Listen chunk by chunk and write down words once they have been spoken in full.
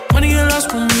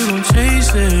prosper, we gon'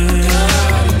 chase it.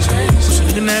 What you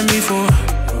looking at me for?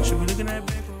 What you looking at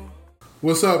me for?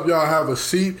 What's up, y'all? Have a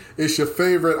seat. It's your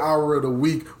favorite hour of the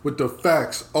week with the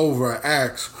Facts Over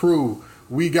Axe crew.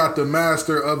 We got the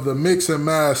master of the mix and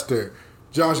master,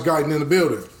 Josh Guyton, in the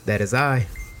building. That is I.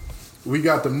 We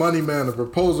got the money man, the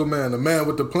proposal man, the man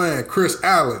with the plan, Chris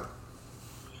Allen.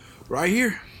 Right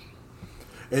here.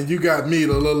 And you got me,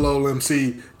 the little old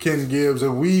MC, Ken Gibbs,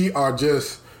 and we are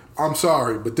just, I'm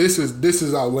sorry, but this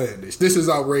is outlandish. This is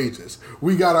outrageous.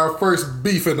 We got our first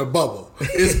beef in the bubble.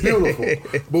 It's beautiful.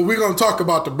 But we're going to talk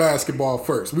about the basketball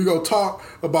first. We're going to talk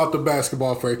about the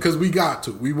basketball first because we got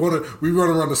to. We want to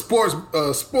run a sports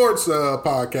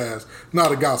podcast,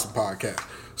 not a gossip podcast.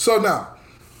 So now,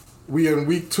 we in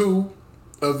week 2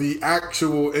 of the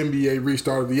actual NBA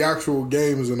restart, of the actual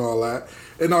games and all that.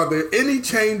 And are there any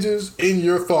changes in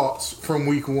your thoughts from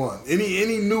week 1?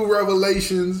 Any new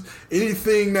revelations?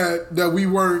 Anything that we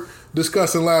weren't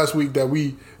discussing last week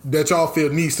that y'all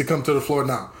feel needs to come to the floor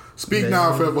now? Speak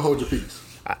now, or forever hold your peace.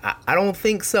 I don't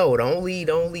think so.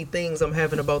 The only things I'm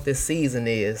having about this season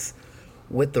is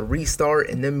with the restart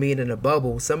and them being in a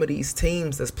bubble, some of these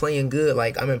teams that's playing good,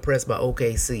 like I'm impressed by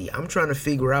OKC. I'm trying to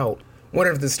figure out what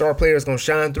if the star player is going to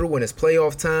shine through when it's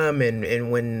playoff time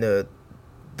and when the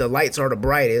lights are the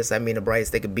brightest, the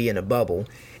brightest they could be in a bubble,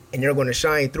 and they're going to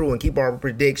shine through and keep our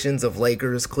predictions of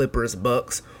Lakers, Clippers,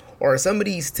 Bucks, or some of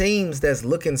these teams that's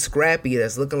looking scrappy,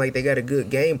 that's looking like they got a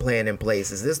good game plan in place.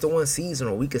 Is this the one season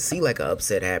where we could see like an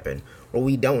upset happen, where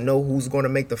we don't know who's going to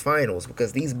make the finals?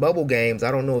 Because these bubble games, I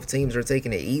don't know if teams are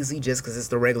taking it easy just because it's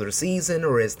the regular season,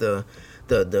 or it's the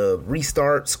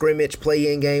restart, scrimmage,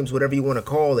 play-in games, whatever you want to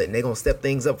call it, and they're going to step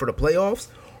things up for the playoffs?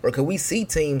 Or could we see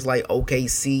teams like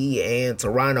OKC and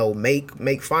Toronto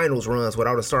make finals runs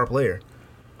without a star player?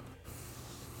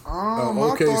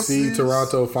 OKC,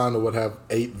 Toronto final would have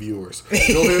 8 viewers.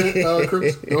 Go ahead,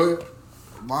 Chris. Go ahead.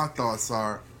 My thoughts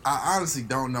are, I honestly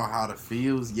don't know how it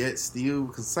feels yet still.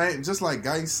 Because just like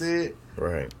Guy said,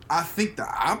 right. I think the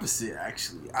opposite,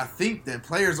 actually. I think that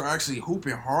players are actually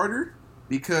hooping harder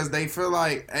because they feel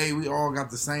like, hey, we all got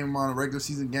the same amount of regular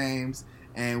season games.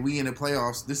 And we in the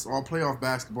playoffs, this is all playoff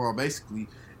basketball, basically.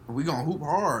 We going to hoop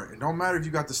hard. It don't matter if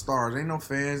you got the stars. Ain't no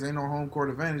fans. Ain't no home court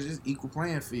advantage. It's equal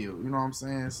playing field. You know what I'm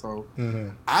saying? So,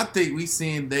 I think we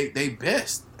seeing they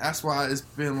best. That's why it's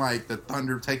been like the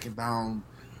Thunder taking down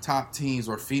top teams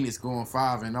or Phoenix going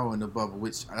 5-0 in the bubble,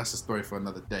 which that's a story for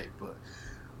another day. But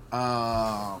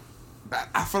I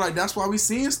feel like that's why we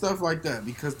seeing stuff like that,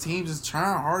 because teams is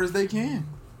trying hard as they can.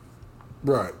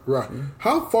 Right.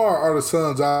 How far are the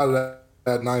Suns out of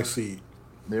that 9th seed?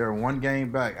 They're 1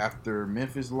 game back after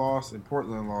Memphis lost and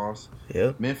Portland lost.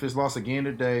 Yep. Memphis lost again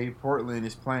today. Portland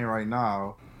is playing right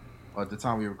now. At the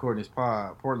time we recording this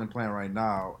pod, Portland playing right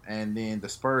now. And then the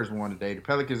Spurs won today. The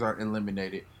Pelicans are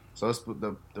eliminated. So it's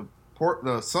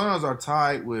the Suns are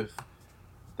tied with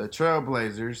the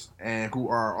Trailblazers, and who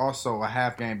are also a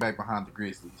half game back behind the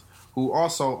Grizzlies, who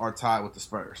also are tied with the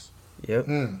Spurs. Yep.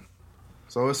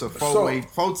 So it's a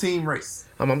 4-team race.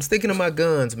 I'm sticking to my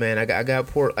guns, man. I got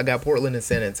Portland and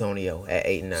San Antonio at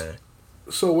 8 and 9.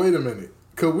 So wait a minute.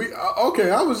 Could we? Okay,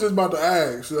 I was just about to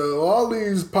ask all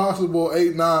these possible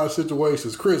 8-9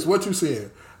 situations. Chris, what you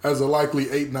seeing as a likely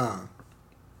 8-9?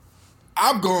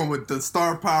 I'm going with the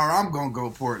star power. I'm gonna go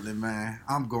Portland, man.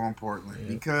 I'm going Portland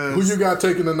because who you got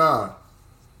taking the 9?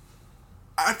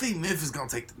 I think Memphis gonna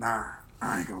take the 9.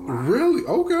 I ain't gonna lie. Really?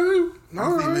 Okay.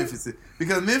 I think Memphis,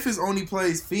 because Memphis only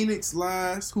plays Phoenix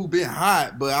last, who been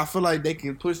hot, but I feel like they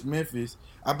can push Memphis.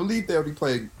 I believe they'll be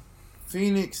playing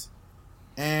Phoenix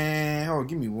and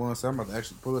give me one second. I'm about to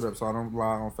actually pull it up so I don't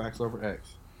rely on Facts Over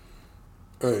X.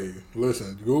 Hey,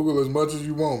 listen, Google as much as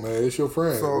you want, man. It's your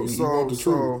friend. You want the truth.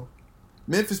 So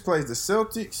Memphis plays the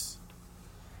Celtics.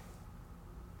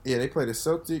 Yeah, they play the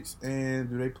Celtics, and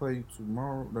do they play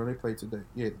tomorrow? No, they play today.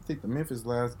 Yeah, I think the Memphis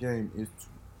last game is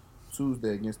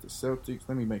Tuesday against the Celtics.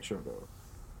 Let me make sure, though.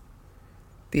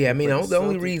 Yeah, the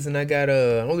only reason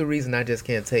I just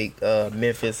can't take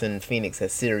Memphis and Phoenix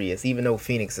as serious, even though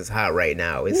Phoenix is hot right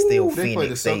now, it's still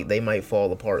Phoenix. They might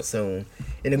fall apart soon.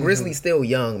 And the Grizzlies still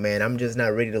young, man. I'm just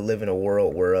not ready to live in a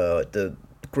world where the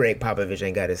Greg Popovich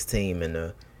ain't got his team in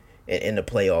the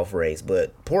playoff race.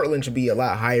 But Portland should be a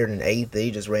lot higher than 8th.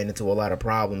 They just ran into a lot of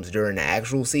problems during the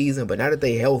actual season. But now that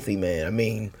they healthy,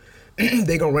 man,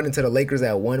 they gonna run into the Lakers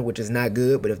at 1, which is not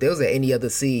good. But if there was any other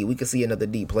seed, we could see another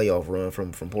deep playoff run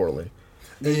from Portland.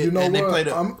 And you know what?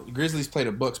 The Grizzlies play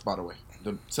the Bucks, by the way.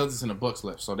 The Celtics and the Bucks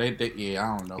left, so they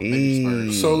I don't know.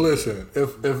 Maybe so listen,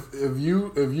 if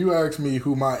you ask me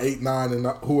who my 8-9 and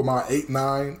who are my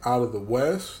 8-9 out of the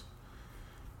West,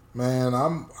 Man,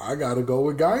 I gotta go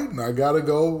with Guyton. I gotta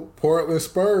go Portland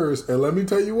Spurs, and let me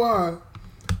tell you why.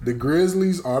 The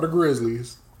Grizzlies are the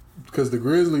Grizzlies, because the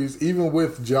Grizzlies, even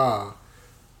with Ja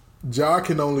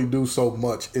can only do so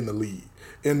much in the league.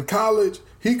 In college,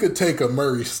 he could take a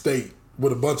Murray State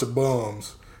with a bunch of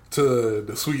bums to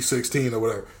the Sweet 16 or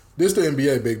whatever. This the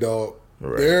NBA, big dog.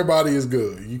 Right. Everybody is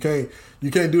good. You can't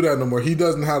do that no more. He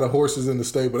doesn't have the horses in the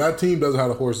stable. That team doesn't have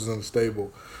the horses in the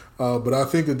stable. But I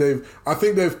think that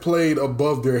they've played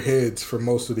above their heads for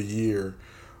most of the year.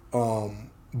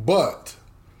 But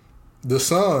the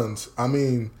Suns, I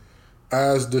mean,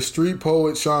 as the street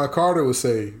poet Sean Carter would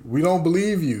say, we don't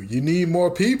believe you. You need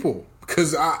more people.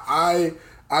 Because I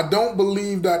don't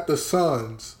believe that the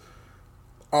Suns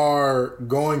are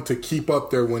going to keep up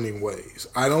their winning ways.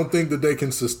 I don't think that they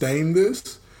can sustain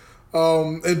this.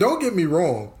 And don't get me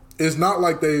wrong, it's not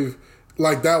like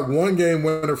that one game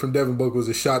winner from Devin Booker was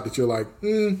a shot that you're like,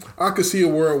 I could see a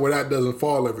world where that doesn't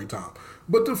fall every time.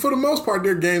 But for the most part,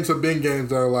 their games have been games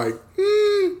that are like,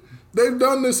 they've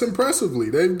done this impressively.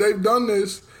 They've done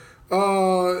this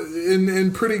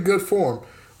in pretty good form.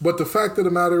 But the fact of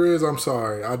the matter is, I'm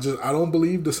sorry, I don't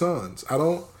believe the Suns. I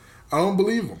don't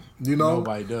believe them. You know,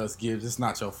 nobody does. Gibbs, it's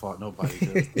not your fault. Nobody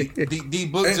does. D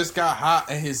Book just got hot,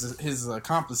 and his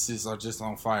accomplices are just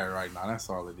on fire right now. That's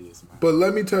all it is, man. But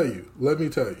let me tell you,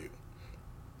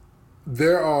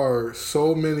 there are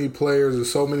so many players and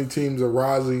so many teams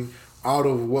arising out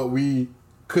of what we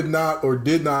could not or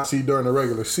did not see during the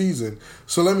regular season.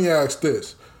 So let me ask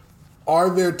this.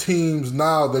 Are there teams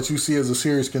now that you see as a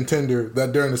serious contender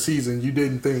that during the season you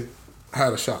didn't think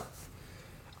had a shot?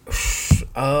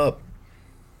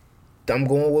 I'm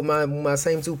going with my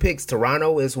same two picks.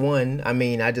 Toronto is one. I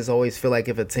mean, I just always feel like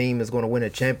if a team is going to win a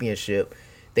championship,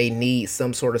 they need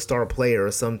some sort of star player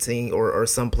or some team or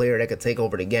some player that could take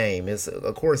over the game. It's,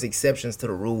 of course, exceptions to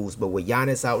the rules, but with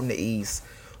Giannis out in the East,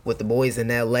 with the boys in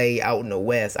LA out in the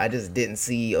West, I just didn't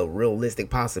see a realistic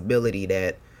possibility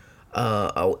that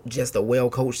just a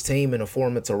well-coached team in the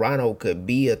form of Toronto could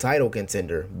be a title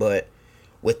contender. But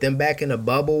with them back in the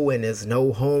bubble and there's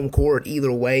no home court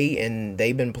either way, and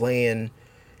they've been playing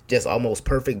just almost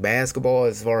perfect basketball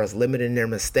as far as limiting their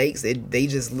mistakes, they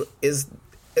just is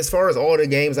as far as all the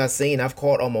games I've seen, I've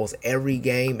caught almost every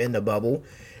game in the bubble.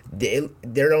 They're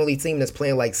the only team that's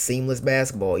playing like seamless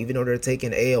basketball. Even though they're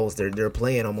taking L's, they're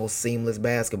playing almost seamless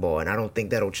basketball, and I don't think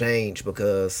that'll change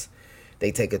because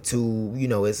they take it's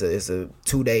a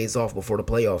 2 days off before the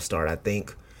playoffs start. I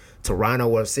think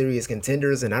Toronto are serious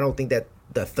contenders, and I don't think that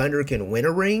the Thunder can win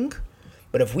a ring.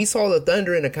 But if we saw the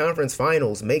Thunder in the conference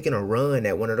finals making a run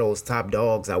at one of those top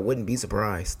dogs, I wouldn't be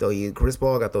surprised. Though Chris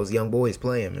Paul got those young boys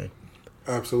playing, man.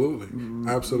 Absolutely.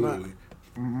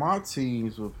 My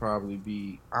teams would probably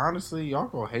be, honestly, y'all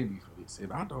gonna hate me for this,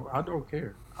 and I don't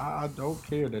care. I don't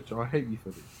care that y'all hate me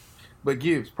for this. But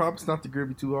Gibbs, props not to grip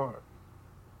me too hard.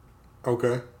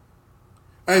 Okay.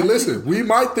 Hey, listen, we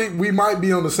might think we might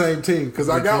be on the same team because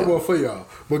I got one for y'all.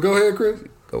 But go ahead, Chris.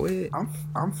 Go ahead.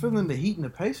 I'm feeling the Heat and the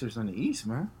Pacers in the East,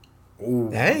 man. Ooh.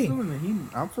 Hey.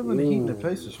 I'm feeling the Heat and the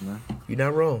Pacers, man. You're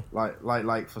not wrong.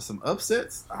 Like for some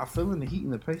upsets, I'm feeling the Heat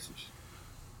and the Pacers.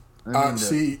 Go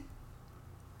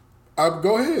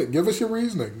ahead. Give us your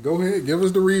reasoning. Go ahead. Give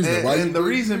us the reason. And the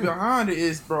reason behind it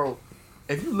is, bro,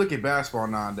 if you look at basketball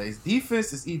nowadays,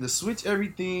 defense is either switch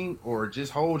everything or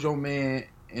just hold your man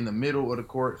in the middle of the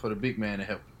court for the big man to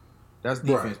help you. That's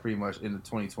defense pretty much in the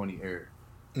 2020 era.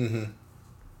 Mm-hmm.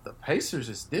 The Pacers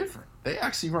is different. They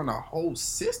actually run a whole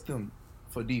system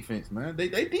for defense, man. They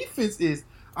defense is...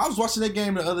 I was watching that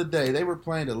game the other day. They were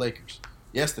playing the Lakers.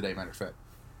 Yesterday, matter of fact.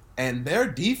 And their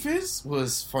defense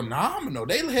was phenomenal.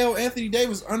 They held Anthony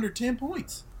Davis under 10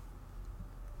 points.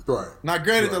 Right. Now,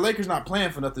 granted, the Lakers not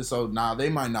playing for nothing, so they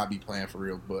might not be playing for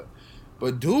real.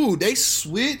 But dude, they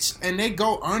switch and they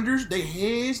go unders, they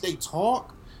hedge, they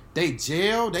talk, they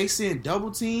gel, they send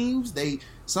double teams, they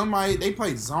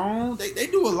play zone, they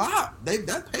do a lot.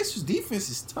 That Pacers defense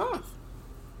is tough.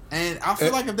 And I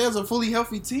feel like if there's a fully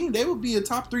healthy team, they would be a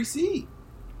top 3 seed.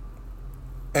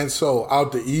 And so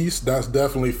out the East, that's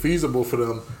definitely feasible for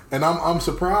them. And I'm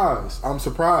surprised. I'm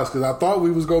surprised because I thought we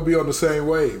was gonna be on the same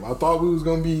wave. I thought we was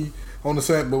gonna be on the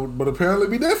same, but apparently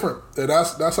be different. And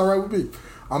that's all right with me.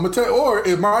 I'm gonna tell you, or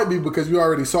it might be because you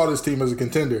already saw this team as a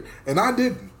contender, and I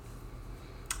didn't.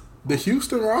 The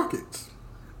Houston Rockets.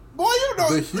 Boy, you know,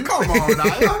 come on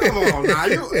now.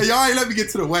 Y'all ain't let me get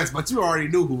to the West, but you already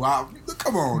knew who I.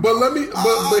 Come on. But let me.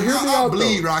 But hear me out. I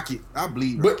bleed Rocket.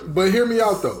 But hear me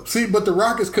out though. See, but the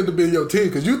Rockets could have been your team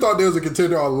because you thought they was a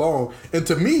contender all along, and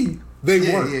to me, they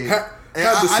weren't. Yeah.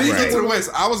 I didn't get to the West.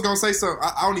 I was gonna say something.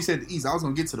 I only said the East. I was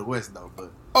gonna get to the West though.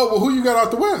 But well, who you got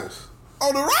out the West?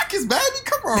 Oh, the Rockets, baby.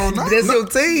 Come on, now. That's your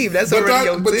team. That's already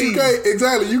your but team.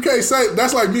 you can't say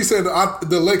that's like me saying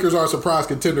the Lakers are a surprise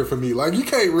contender for me. Like you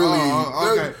can't really.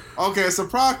 Okay.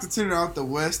 Surprise contender out the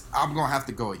West. I'm gonna have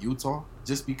to go with Utah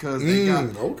just because they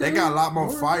got a lot more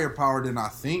firepower than I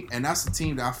think, and that's a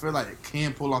team that I feel like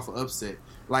can pull off an upset.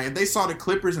 Like if they saw the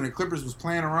Clippers and the Clippers was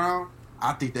playing around,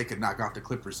 I think they could knock out the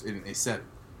Clippers in 7.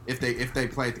 If they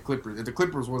played the Clippers, if the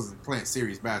Clippers wasn't playing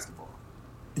serious basketball.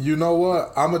 You know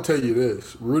what? I'm gonna tell you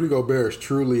this: Rudy Gobert is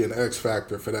truly an X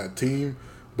factor for that team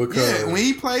because when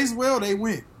he plays well, they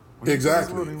win.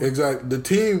 Exactly. The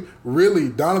team really,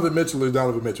 Donovan Mitchell is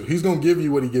Donovan Mitchell. He's gonna give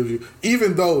you what he gives you,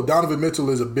 even though Donovan Mitchell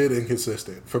is a bit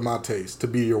inconsistent for my taste to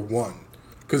be your one.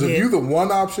 Because if you're the one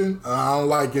option, I don't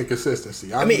like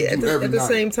inconsistency. I mean, at the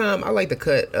same time, I like to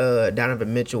cut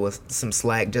Donovan Mitchell with some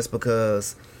slack just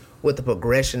because. With the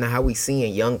progression of how we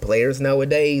seeing young players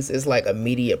nowadays, it's like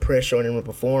immediate pressure on him to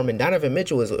perform. And Donovan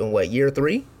Mitchell is in year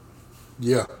 3?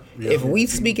 Yeah. If we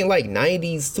speaking like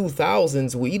 90s,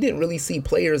 2000s, we didn't really see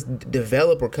players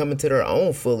develop or come into their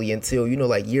own fully until,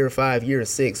 like year 5, year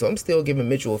 6. So I'm still giving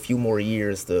Mitchell a few more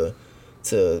years to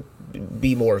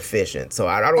be more efficient. So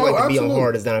I don't like to be on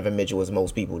hard as Donovan Mitchell as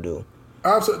most people do.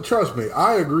 Absolutely. Trust me,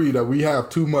 I agree that we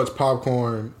have too much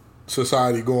popcorn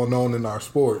society going on in our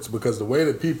sports because the way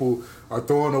that people are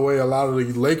throwing away a lot of the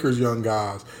Lakers young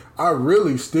guys, I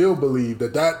really still believe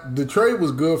that the trade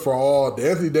was good for all. The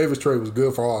Anthony Davis trade was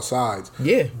good for all sides.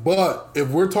 Yeah. But if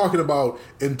we're talking about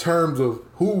in terms of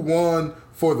who won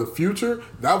for the future,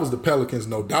 that was the Pelicans,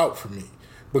 no doubt for me.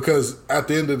 Because at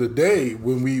the end of the day,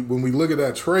 when we look at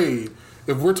that trade,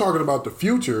 if we're talking about the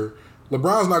future,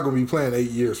 LeBron's not going to be playing 8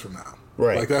 years from now.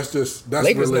 Right. Like that's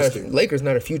Lakers realistic. Lakers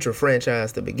not a future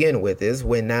franchise to begin with. It's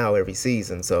win now every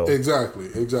season. So Exactly.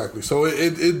 So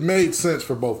it made sense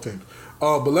for both teams.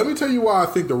 But let me tell you why I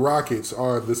think the Rockets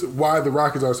are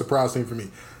a surprise team for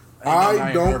me.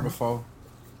 I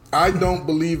don't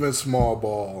believe in small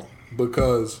ball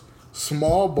because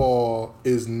small ball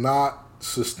is not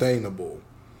sustainable.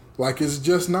 Like it's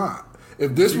just not.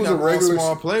 If this was a regular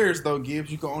small players though, Gibbs,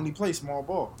 you can only play small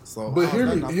ball. So, but hear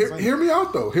me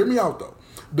out though.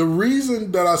 The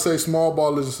reason that I say small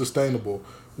ball isn't sustainable,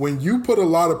 when you put a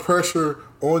lot of pressure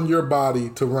on your body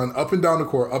to run up and down the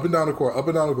court,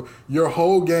 your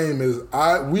whole game is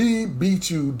we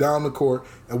beat you down the court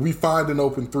and we find an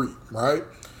open 3, right?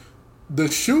 The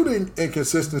shooting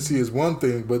inconsistency is one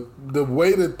thing, but the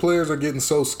way that players are getting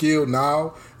so skilled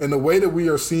now, and the way that we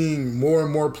are seeing more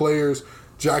and more players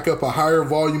jack up a higher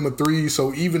volume of threes,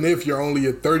 so even if you're only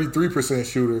a 33%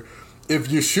 shooter, if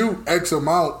you shoot X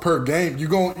amount per game, you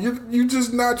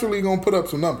just naturally gonna put up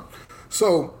some numbers.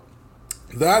 So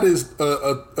that is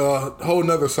a whole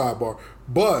nother sidebar.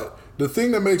 But the thing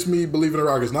that makes me believe in the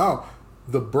Rockets now,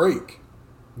 the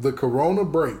Corona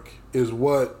break is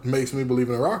what makes me believe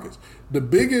in the Rockets. The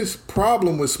biggest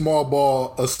problem with small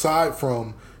ball, aside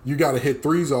from you got to hit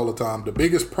threes all the time, the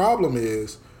biggest problem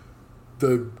is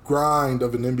the grind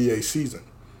of an NBA season.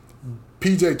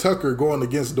 PJ Tucker going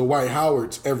against Dwight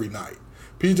Howard's every night.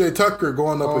 PJ Tucker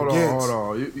going up against.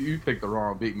 Hold on. You picked the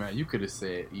wrong big man. You could have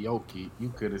said Yoki. You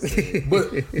could have said. But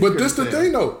this the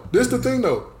thing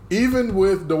though. Even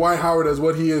with Dwight Howard as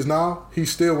what he is now,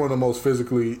 he's still one of the most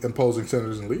physically imposing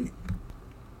centers in the league.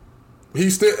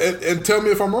 He's still, and tell me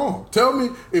if I'm wrong. Tell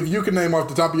me if you can name off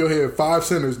the top of your head 5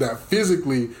 centers that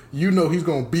physically he's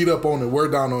going to beat up on and wear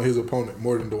down on his opponent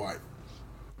more than Dwight.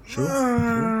 Sure.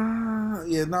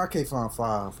 Yeah, no, I can't find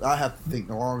 5. I have to think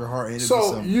the longer hard.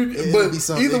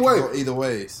 Either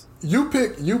ways. You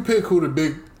pick who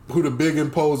the big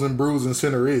imposing bruising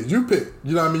center is. You pick.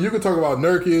 You know what I mean? You could talk about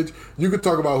Nurkic. You could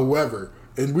talk about whoever.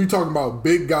 And we talking about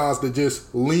big guys that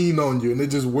just lean on you and it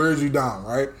just wears you down,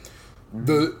 right?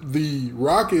 Mm-hmm. The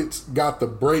Rockets got the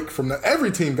break from that.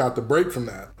 Every team got the break from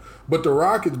that. But the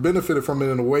Rockets benefited from it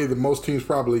in a way that most teams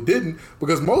probably didn't,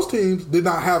 because most teams did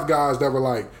not have guys that were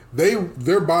like,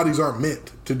 their bodies aren't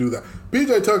meant to do that.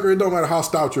 PJ Tucker, it don't matter how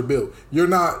stout you're built. You're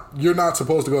not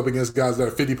supposed to go up against guys that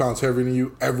are 50 pounds heavier than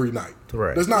you every night.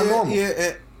 Right. That's not normal.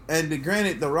 Yeah, and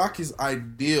granted, the Rockets'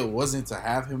 idea wasn't to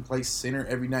have him play center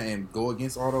every night and go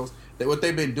against all those. What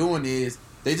they've been doing is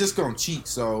they just going to cheat.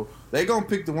 So they're going to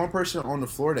pick the one person on the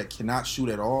floor that cannot shoot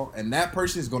at all, and that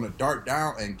person is going to dart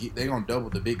down and they're going to double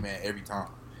the big man every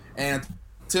time. And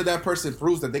until that person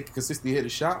proves that they can consistently hit a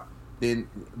shot, then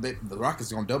the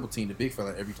Rockets are going to double team the big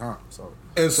fella every time. So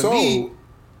it's a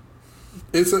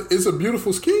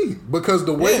beautiful scheme, because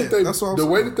the way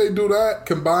that they do that,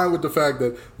 combined with the fact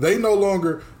that they no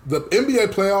longer, the NBA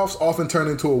playoffs often turn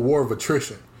into a war of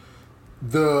attrition.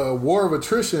 The war of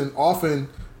attrition often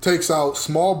takes out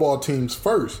small ball teams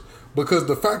first, because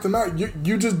the fact of not,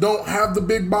 you just don't have the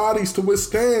big bodies to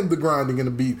withstand the grinding and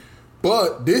the beat.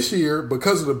 But this year,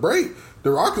 because of the break,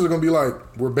 the Rockets are going to be like,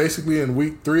 we're basically in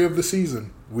week 3 of the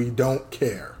season. We don't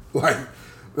care. Like,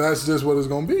 that's just what it's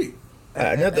going to be.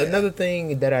 Another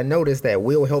thing that I noticed that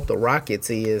will help the Rockets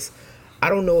is, I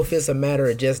don't know if it's a matter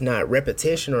of just not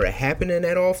repetition or it happening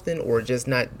that often or just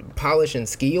not polishing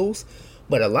skills,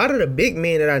 but a lot of the big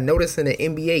men that I noticed in the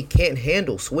NBA can't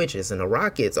handle switches, and the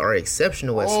Rockets are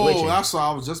exceptional at switching. Oh, that's what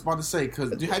I was just about to say.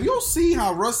 Because have you seen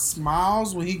how Russ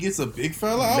smiles when he gets a big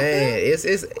fella out there? Man,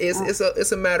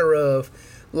 it's a matter of,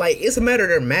 like, it's a matter of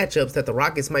their matchups that the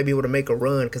Rockets might be able to make a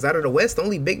run. Because out of the West, the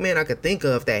only big man I could think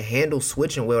of that handles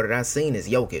switching well that I've seen is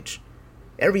Jokic.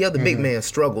 Every other big man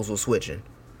struggles with switching.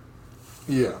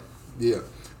 Yeah,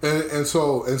 and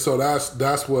so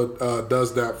that's what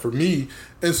does that for me.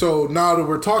 And so now that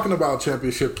we're talking about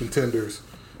championship contenders,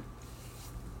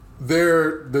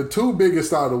 the 2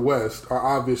 biggest out of the West are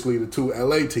obviously the 2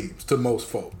 LA teams to most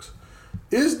folks.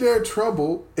 Is there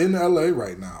trouble in LA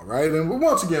right now, right? And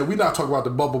once again, we're not talking about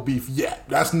the bubble beef yet.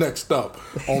 That's next up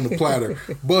on the platter.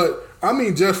 But, I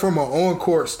mean, just from an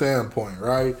on-court standpoint,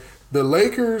 right? The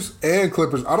Lakers and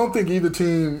Clippers, I don't think either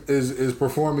team is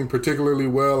performing particularly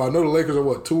well. I know the Lakers are,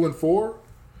 2-4?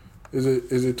 Is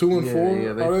it 2-4?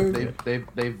 Yeah,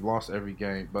 they've lost every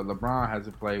game. But LeBron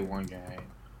hasn't played one game.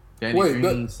 Danny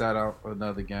Green sat out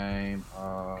another game.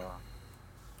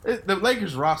 The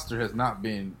Lakers roster has not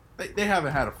been... They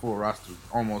haven't had a full roster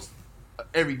almost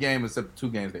every game except the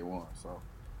 2 games they won. So,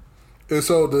 and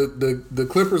so the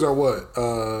Clippers are what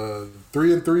 3-3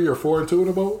 or 4-2 in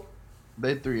the bowl?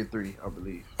 They 3-3, I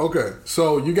believe. Okay,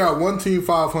 so you got one team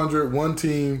 500, one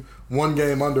team 1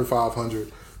 game under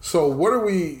 500. So what are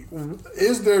we?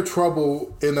 Is there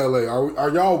trouble in LA? Are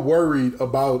y'all worried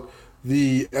about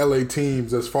the LA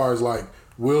teams as far as like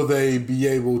will they be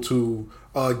able to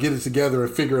get it together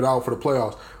and figure it out for the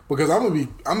playoffs? Because I'm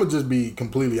gonna just be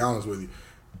completely honest with you.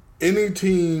 Any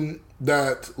team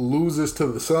that loses to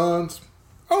the Suns,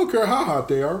 I don't care how hot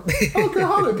they are. I don't care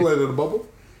how they played in the bubble.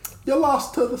 You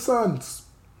lost to the Suns.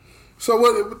 So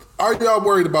what are y'all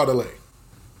worried about LA?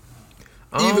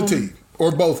 Either team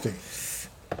or both teams?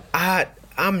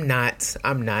 I'm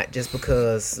not just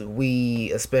because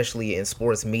we, especially in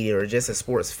sports media or just as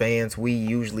sports fans, we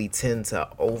usually tend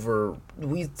to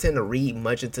read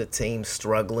much into teams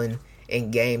struggling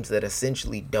in games that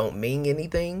essentially don't mean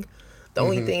anything. The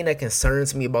only thing that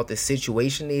concerns me about this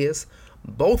situation is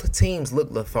both teams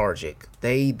look lethargic.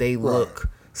 They look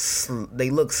slow. They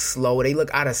look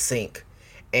out of sync.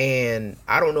 And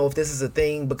I don't know if this is a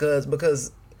thing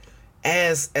because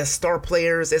as star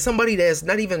players, as somebody that's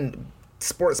not even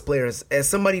sports players, as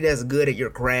somebody that's good at your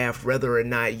craft, whether or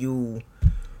not you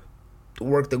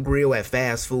work the grill at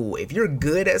fast food, if you're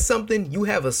good at something, you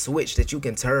have a switch that you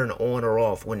can turn on or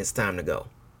off when it's time to go.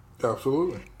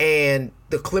 Absolutely. And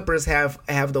the Clippers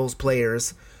have those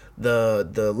players.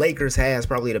 The Lakers has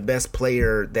probably the best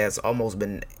player that's almost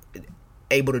been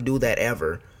able to do that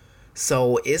ever.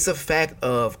 So it's a fact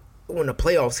of when the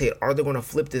playoffs hit, are they going to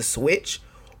flip this switch?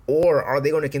 Or are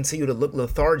they going to continue to look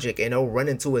lethargic and they'll run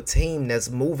into a team that's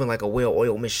moving like a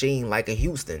well-oiled machine like a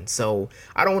Houston? So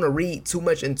I don't want to read too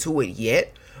much into it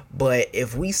yet. But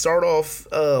if we start off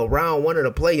round 1 of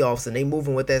the playoffs and they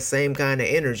moving with that same kind of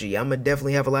energy, I'm going to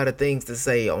definitely have a lot of things to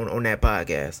say on that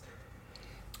podcast.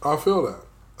 I feel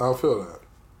that.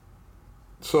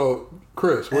 So,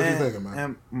 Chris, what are you thinking,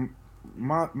 man? And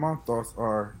my thoughts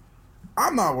are,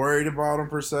 I'm not worried about them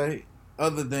per se,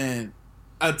 other than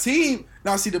a team.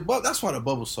 Now, see, that's why the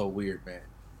bubble's so weird, man.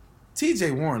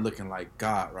 TJ Warren looking like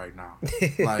God right now.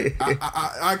 Like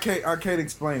I can't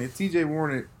explain it. TJ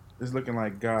Warren is looking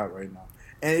like God right now,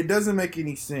 and it doesn't make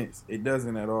any sense. It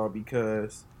doesn't at all,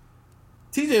 because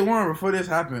TJ Warren, before this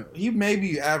happened, he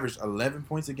maybe averaged 11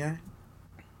 points a game.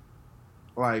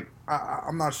 Like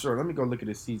I'm not sure. Let me go look at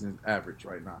his season's average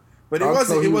right now. But it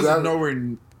wasn't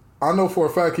nowhere. I know for a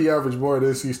fact he averaged more at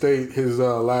NC State his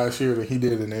last year than he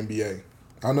did in the NBA.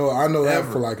 I know that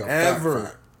for like a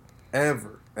fact.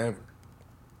 Ever.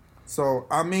 So,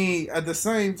 I mean, at the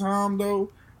same time,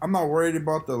 though, I'm not worried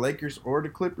about the Lakers or the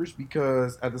Clippers,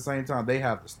 because at the same time, they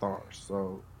have the stars.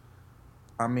 So,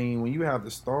 I mean, when you have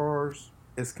the stars,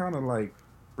 it's kind of like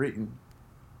written.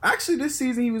 Actually, this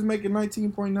season, he was making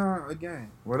 19.9 a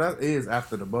game. Well, that is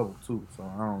after the bubble, too, so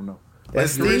I don't know.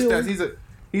 That's still...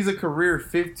 He's a career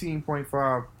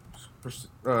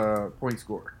 15.5 point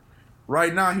scorer.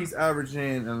 Right now, he's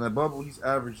averaging, in the bubble,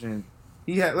 I'm going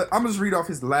to just read off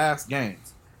his last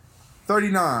games.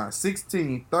 39,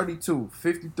 16, 32,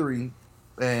 53,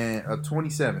 and a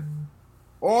 27.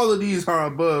 All of these are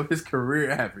above his career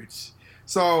average.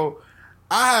 So,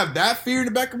 I have that fear in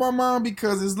the back of my mind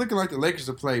because it's looking like the Lakers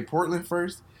will play Portland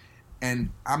first. And,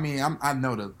 I mean, I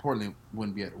know that Portland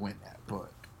wouldn't be able to win that.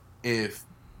 But if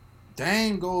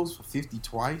Dame goes for 50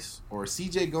 twice or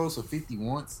CJ goes for 50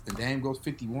 once and Dame goes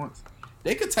 50 once,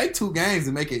 they could take 2 games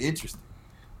and make it interesting.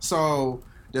 So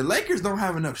the Lakers don't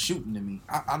have enough shooting to me.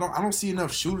 I don't see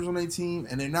enough shooters on their team,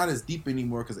 and they're not as deep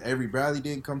anymore because Avery Bradley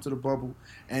didn't come to the bubble.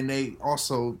 And they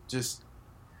also just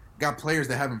got players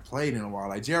that haven't played in a while.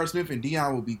 Like J.R. Smith and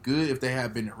Dion will be good if they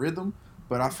have been in rhythm,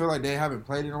 but I feel like they haven't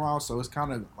played in a while, so it's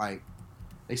kind of like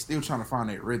they still trying to find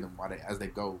their rhythm as they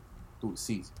go through the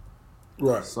season.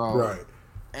 Right. So, right.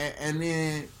 And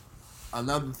then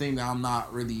another thing that I'm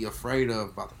not really afraid of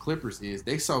about the Clippers is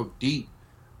they so deep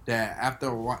that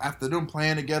after them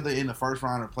playing together in the first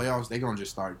round of playoffs, they're gonna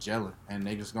just start gelling, and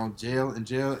they just gonna gel and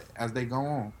gel as they go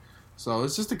on. So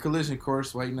it's just a collision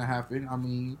course waiting to happen. I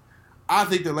mean, I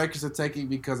think the Lakers are taking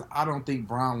because I don't think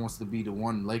Brown wants to be the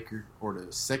one Laker or the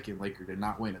second Laker to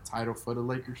not win a title for the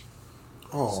Lakers.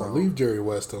 Oh, leave Jerry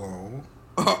West alone.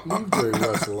 Leave Jerry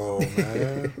West alone,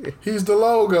 man. He's the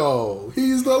logo.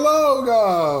 He's the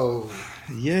logo.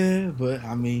 Yeah, but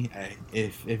I mean, hey,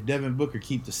 if Devin Booker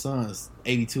keep the Suns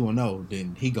 82-0,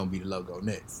 then he gonna be the logo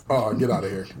next. Oh, get out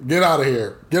of here! Get out of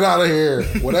here! Get out of here!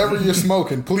 Whatever you're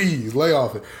smoking, please lay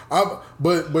off it.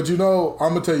 But you know,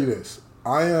 I'm gonna tell you this.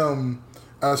 I am,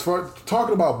 as far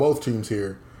talking about both teams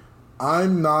here,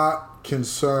 I'm not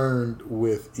concerned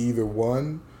with either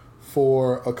one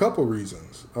for a couple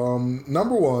reasons.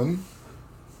 Number one,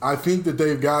 I think that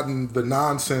they've gotten the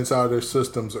nonsense out of their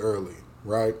systems early,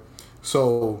 right?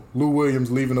 So Lou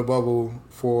Williams leaving the bubble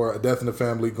for a death in the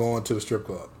family, going to the strip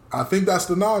club. I think that's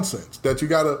the nonsense that you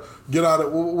got to get out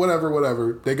of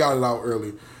whatever. They got it out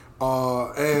early.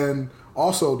 And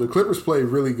also the Clippers play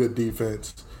really good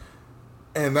defense.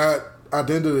 And that, at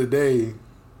the end of the day,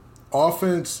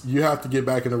 offense, you have to get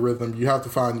back in the rhythm. You have to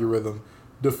find your rhythm.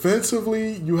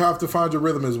 Defensively, you have to find your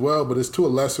rhythm as well, but it's to a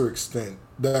lesser extent.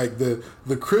 Like the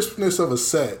crispness of a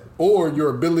set or your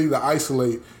ability to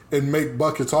isolate and make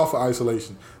buckets off of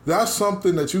isolation. That's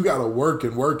something that you got to work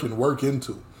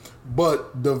into.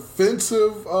 But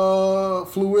defensive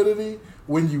fluidity,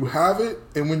 when you have it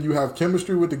and when you have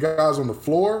chemistry with the guys on the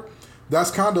floor, that's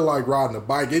kind of like riding a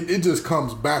bike. It just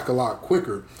comes back a lot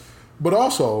quicker. But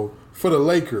also, for the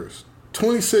Lakers,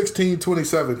 2016,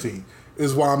 2017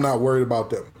 is why I'm not worried about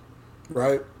them,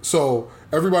 right? So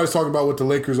everybody's talking about what the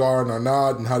Lakers are and are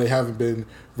not and how they haven't been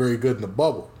very good in the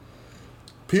bubble.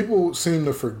 People seem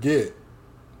to forget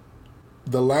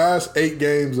the last 8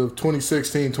 games of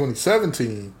 2016,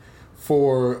 2017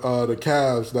 for the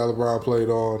Cavs that LeBron played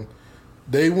on.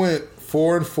 They went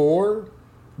 4-4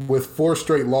 with 4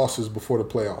 straight losses before the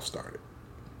playoffs started.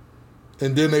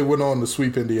 And then they went on to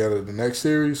sweep Indiana the next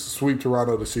series, sweep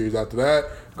Toronto the series after that,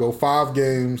 go 5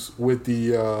 games with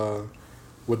the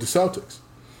Celtics.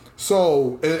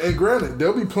 So, and granted,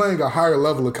 they'll be playing a higher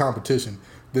level of competition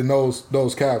than those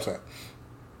Cavs have.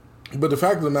 But the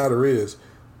fact of the matter is,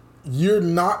 you're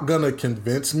not going to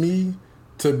convince me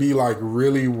to be like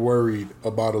really worried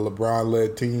about a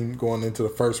LeBron-led team going into the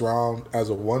first round as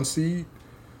a 1 seed,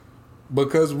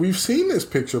 because we've seen this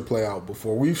picture play out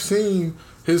before. We've seen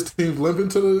his team limp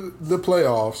into the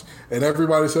playoffs and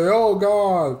everybody say, oh,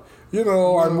 God,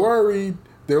 I'm worried.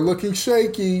 They're looking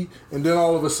shaky. And then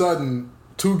all of a sudden,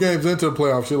 2 games into the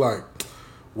playoffs, you're like,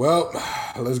 well,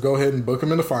 let's go ahead and book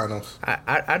them in the finals.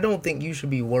 I don't think you should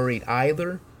be worried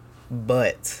either.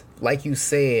 But like you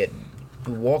said,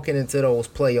 walking into those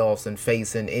playoffs and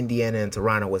facing Indiana and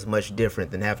Toronto was much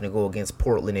different than having to go against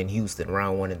Portland and Houston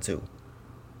round 1 and 2.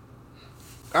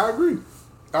 I agree.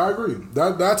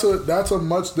 That's a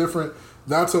much different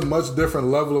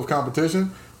level of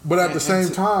competition. But at the same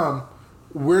time,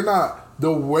 we're not,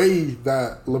 the way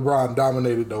that LeBron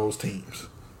dominated those teams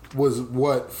was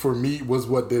what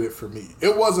did it for me.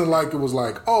 It wasn't like it was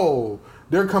like, oh,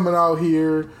 they're coming out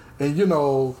here and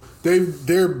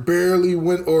they're barely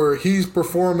win, or he's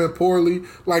performing poorly.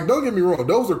 Like, don't get me wrong,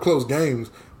 those are close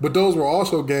games, but those were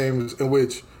also games in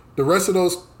which the rest of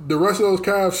those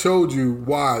Cavs showed you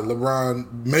why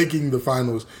LeBron making the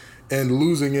finals and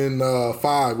losing in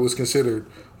 5 was considered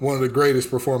one of the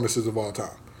greatest performances of all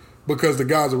time. Because the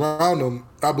guys around him,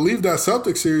 I believe that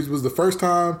Celtics series was the first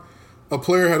time a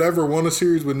player had ever won a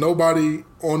series with nobody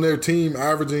on their team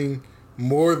averaging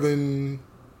more than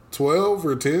 12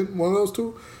 or 10, one of those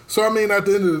two. So, I mean, at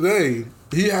the end of the day,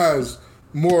 he has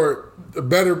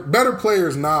better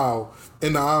players now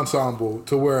in the ensemble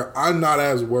to where I'm not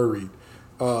as worried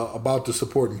about the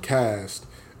supporting cast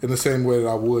in the same way that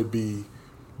I would be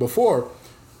before.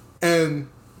 And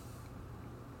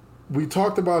we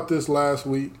talked about this last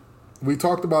week. We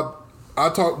talked about I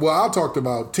talked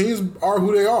about teams are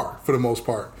who they are for the most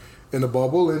part in the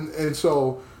bubble, and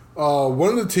so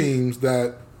one of the teams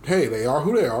that they are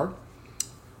who they are,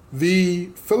 the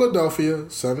Philadelphia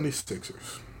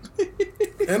 76ers.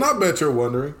 And I bet you're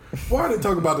wondering, why are they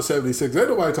talking about the 76ers? Ain't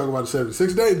nobody talking about the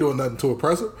 76ers. They ain't doing nothing too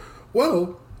impressive.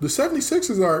 Well, the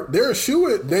 76ers they're a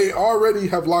shoo-in. They already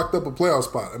have locked up a playoff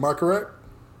spot. Am I correct?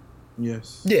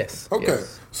 Yes. Yes. Okay.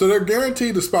 Yes. So they're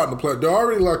guaranteed a spot in the playoff. They're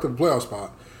already locked up a playoff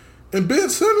spot. And Ben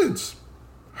Simmons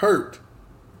hurt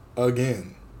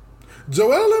again.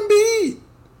 Joel Embiid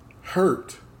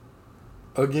hurt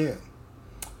again.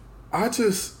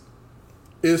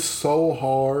 It's so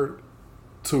hard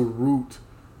to root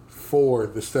for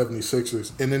the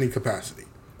 76ers in any capacity.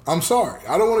 I'm sorry.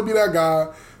 I don't want to be that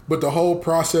guy, but the whole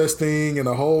process thing and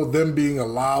the whole them being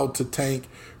allowed to tank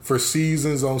for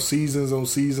seasons on seasons on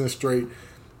seasons straight,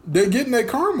 they're getting their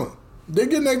karma. They're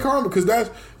getting their karma because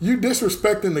that's you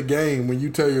disrespecting the game when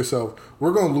you tell yourself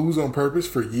we're going to lose on purpose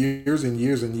for years and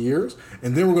years and years,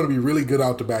 and then we're going to be really good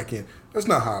out the back end. That's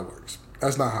not how it works.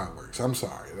 That's not how it works. I'm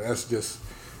sorry. That's just,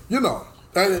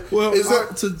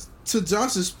 to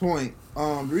Josh's point,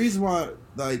 the reason why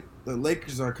like the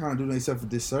Lakers are kind of doing themselves a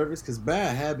disservice because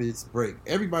bad habits break.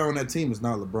 Everybody on that team is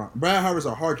not LeBron. Bad habits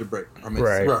are hard to break.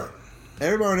 Right.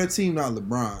 Everybody on that team not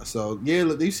LeBron. So yeah,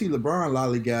 you see LeBron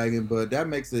lollygagging, but that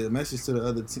makes the message to the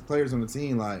other players on the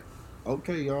team like,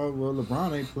 okay, y'all, well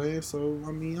LeBron ain't playing, so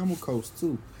I mean I'm a coach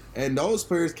too. And those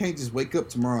players can't just wake up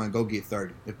tomorrow and go get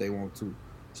 30 if they want to.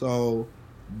 So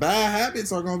bad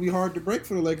habits are going to be hard to break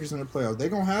for the Lakers in the playoffs. They're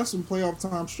going to have some playoff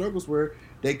time struggles where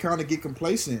they kind of get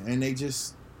complacent and they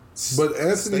just. But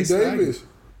Anthony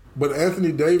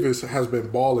Davis has been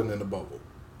balling in the bubble.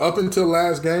 Up until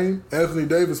last game, Anthony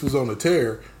Davis was on a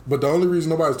tear. But the only reason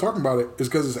nobody's talking about it is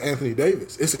because it's Anthony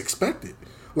Davis. It's expected.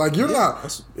 Like you're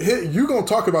not. You're going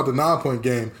to talk about the 9-point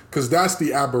game because that's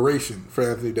the aberration for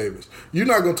Anthony Davis. You're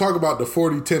not going to talk about the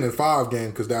 40, 10, and 5 game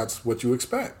because that's what you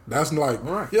expect. That's like,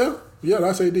 yeah,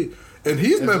 that's AD. And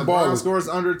he's been balling. If LeBron scores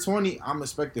under 20, I'm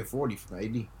expecting 40 from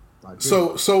AD.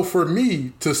 So for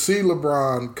me to see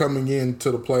LeBron coming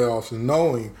into the playoffs and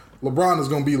knowing LeBron is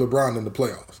going to be LeBron in the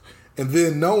playoffs, and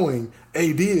then knowing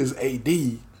AD is AD,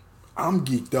 I'm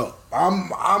geeked up.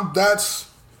 I'm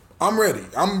ready.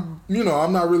 I'm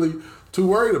not really too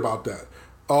worried about that.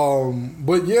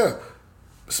 But yeah,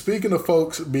 speaking of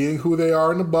folks being who they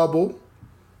are in the bubble,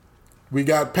 we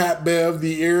got Pat Bev,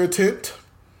 the irritant,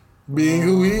 being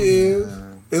who he is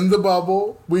in the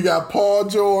bubble. We got Paul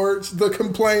George, the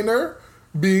complainer,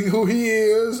 being who he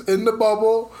is in the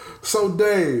bubble. So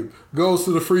Dave goes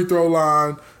to the free throw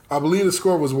line. I believe the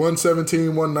score was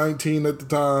 117, 119 at the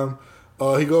time.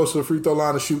 He goes to the free throw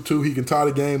line to shoot 2. He can tie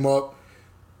the game up.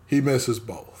 He misses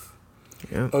both.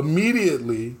 Yeah.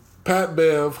 Immediately, Pat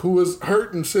Bev, who was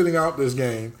hurt and sitting out this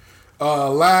game,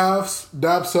 laughs,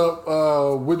 daps up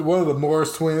with one of the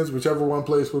Morris twins, whichever one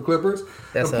plays for Clippers.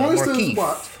 That's and points Markieff. to his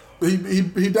watch.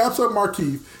 He daps up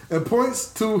Markieff and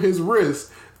points to his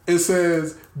wrist and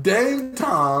says, "Dame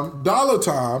time, dollar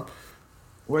time."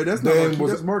 Wait, that's not Markieff.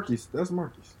 That's Marquise. That's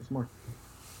Marquise. That's Marquise.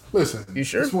 Listen, you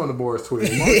sure? It's one of the Morris twins.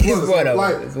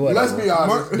 Let's be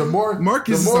honest.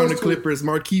 Marcus is on the Clippers.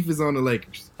 Markieff is on the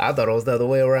Lakers. I thought it was the other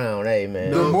way around. Hey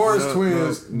man, the Morris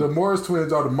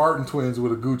twins are the Martin twins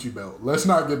with a Gucci belt. Let's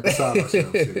not get beside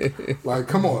ourselves here. Like,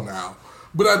 come on now.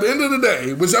 But at the end of the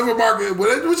day, whichever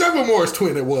Morris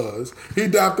twin it was, he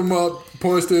dapped him up,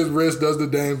 points to his wrist, does the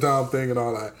Dame time thing and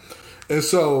all that. And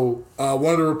so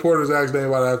one of the reporters asked Dame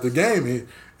about it after the game,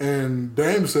 and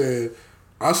Dame said,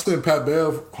 "I sent Pat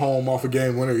Bev home off a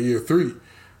game winner year 3.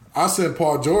 I sent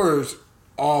Paul George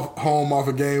home off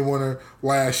a game winner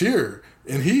last year,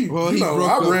 and he broke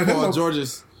up Paul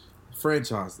George's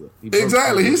franchise.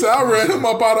 Exactly. He said I ran him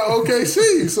up out of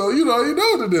OKC, so you know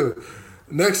what to do."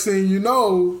 Next thing you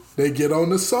know, they get on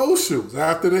the socials.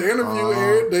 After the interview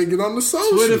aired, they get on the socials.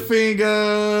 Twitter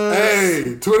fingers.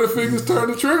 Hey, Twitter fingers turn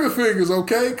to trigger fingers,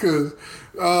 okay? Because,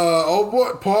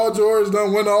 Paul George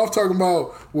done went off talking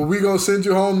about, well, we going to send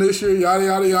you home this year, yada,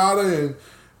 yada, yada. And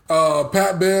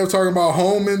Pat Bev talking about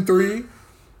home in 3.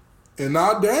 And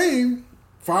now Dame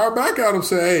fired back at him,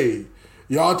 say, hey,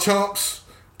 y'all chumps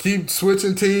keep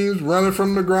switching teams, running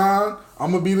from the grind.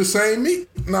 I'm going to be the same me.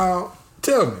 Now,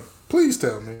 tell me. Please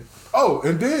tell me. Oh,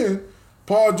 and then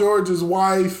Paul George's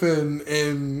wife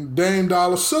and Dame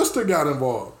Dollar's sister got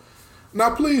involved.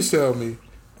 Now, please tell me,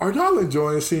 are y'all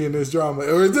enjoying seeing this drama?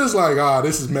 Or is this like,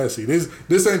 this is messy. This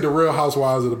ain't the Real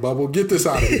Housewives of the bubble. Get this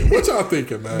out of here. What y'all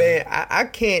thinking, man? Man, I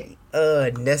can't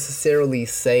necessarily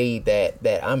say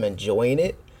that I'm enjoying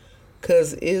it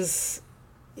because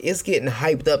it's getting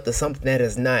hyped up to something that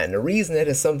is not. And the reason that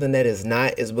it's something that is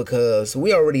not is because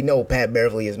we already know Pat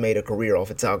Beverly has made a career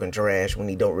off of talking trash when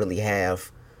he don't really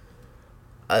have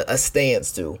a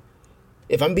stance to.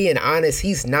 If I'm being honest,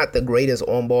 he's not the greatest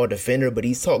on-ball defender, but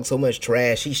he's talked so much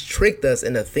trash. He's tricked us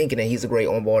into thinking that he's a great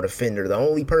on-ball defender. The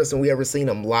only person we ever seen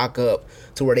him lock up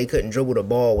to where they couldn't dribble the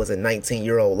ball was a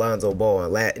 19-year-old Lonzo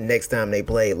Ball. And next time they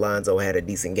played, Lonzo had a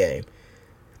decent game.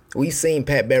 We've seen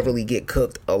Pat Beverly get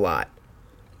cooked a lot.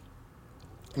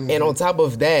 And on top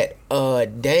of that,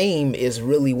 Dame is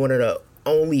really one of the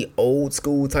only old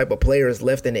school type of players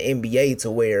left in the NBA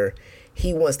to where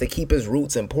he wants to keep his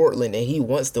roots in Portland and he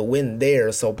wants to win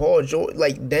there. So Paul George,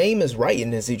 like Dame is right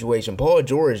in this situation. Paul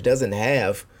George doesn't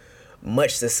have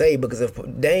much to say because if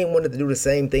Dame wanted to do the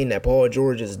same thing that Paul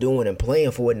George is doing and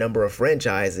playing for a number of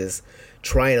franchises,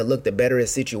 trying to look to better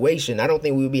his situation, I don't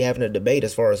think we would be having a debate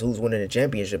as far as who's winning the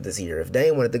championship this year. If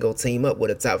Dame wanted to go team up with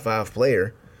a top 5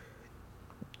 player,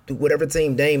 whatever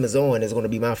team Dame is on is going to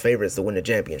be my favorites to win the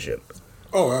championship.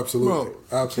 Oh, absolutely.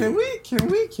 Bro, Absolutely.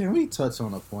 Can we touch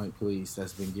on a point, please,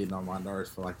 that's been getting on my nerves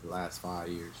for like the last 5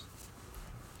 years?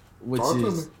 Which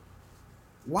is,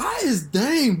 why is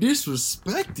Dame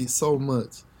disrespected so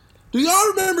much? Do y'all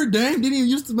remember Dame didn't even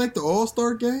used to make the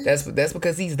All-Star game? That's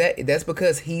because he's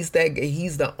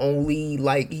the only,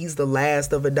 like, he's the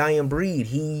last of a dying breed.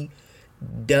 He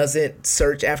doesn't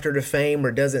search after the fame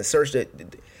or doesn't search the.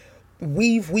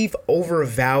 We've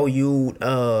overvalued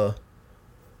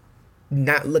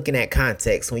not looking at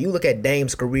context. When you look at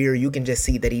Dame's career, you can just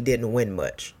see that he didn't win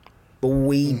much. But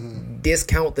we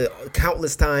discount the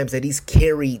countless times that he's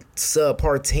carried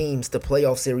subpar teams to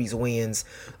playoff series wins,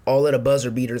 all of the buzzer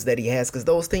beaters that he has, because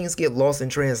those things get lost in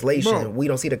translation. Bro. We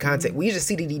don't see the context. We just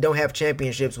see that he don't have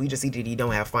championships. We just see that he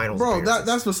don't have finals. Bro,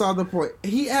 that's beside the point.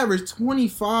 He averaged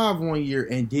 25 one year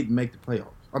and didn't make the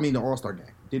playoffs. I mean, the All-Star game.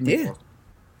 Didn't make the All-Star.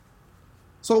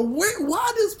 So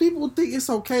why does people think it's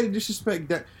okay to disrespect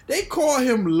that? They call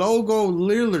him Logo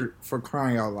Lillard, for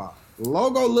crying out loud.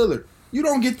 Logo Lillard. You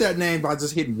don't get that name by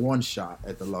just hitting one shot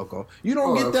at the Logo. You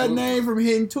don't get that name from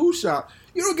hitting 2 shots.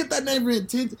 You don't get that name from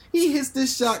hitting 10. He hits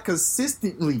this shot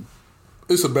consistently.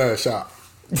 It's a bad shot.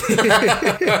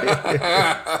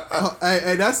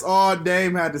 Hey, that's all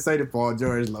Dame had to say to Paul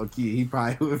George, low key. He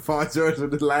probably Paul George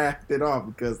would have laughed it off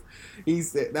because he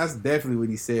said that's definitely what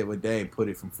he said when Dame put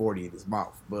it from 40 in his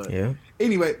mouth. But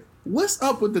anyway, what's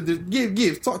up with the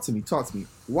Gibbs? Talk to me.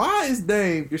 Why is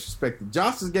Dame disrespected?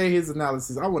 Josh just gave his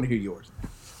analysis. I want to hear yours.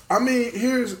 I mean,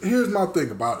 here's my thing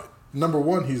about it. Number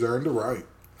one, he's earned the right.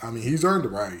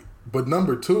 But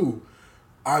number two,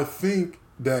 I think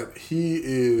that he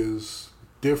is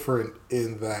different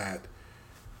in that,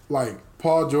 like,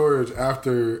 Paul George,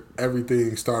 after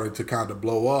everything started to kind of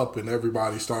blow up and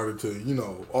everybody started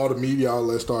to, all the media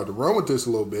outlets started to run with this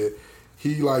a little bit,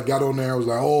 he, like, got on there and was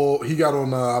like, he got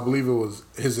on, I believe it was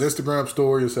his Instagram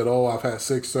story and said, I've had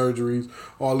 6 surgeries,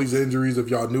 all these injuries. If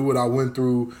y'all knew what I went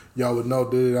through, y'all would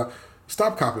know.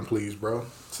 Stop copping, please, bro.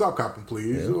 Stop copping,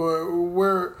 please. Yeah.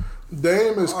 Where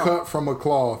Dame is cut from a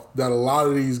cloth that a lot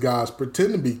of these guys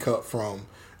pretend to be cut from,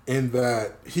 in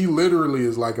that he literally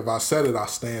is like, if I said it, I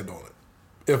stand on it.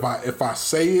 If I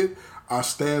say it, I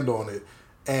stand on it.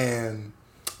 And,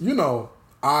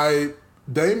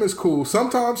 Dame is cool.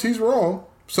 Sometimes he's wrong.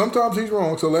 So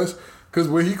because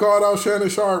when he called out Shannon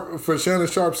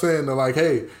Sharp saying that, like,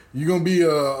 hey, you're going to be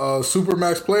a super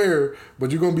max player,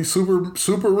 but you're going to be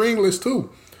super ringless too.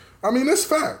 I mean, it's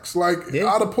facts. Like,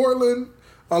 out of Portland,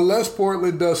 unless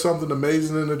Portland does something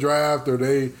amazing in the draft or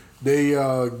they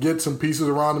get some pieces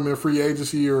around them in free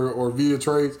agency or via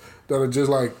trades that are just,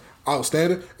 like,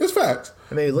 outstanding, it's facts.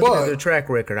 I mean, looking at their track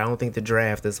record, I don't think the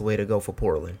draft is the way to go for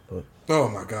Portland. But. Oh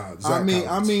my God, Zach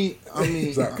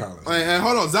Collins. Zach Collins. Hey,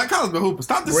 hold on, Zach Collins been hooping.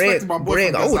 Stop disrespecting my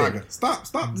boy from Gonzaga. Stop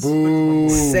disrespecting my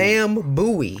boy. Sam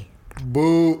Bowie.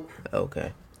 Boo.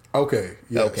 Okay.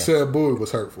 Yeah. Okay. Sam Bowie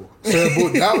was hurtful.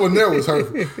 That one there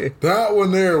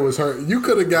was hurtful. You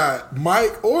could have got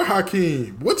Mike or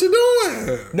Hakeem. What you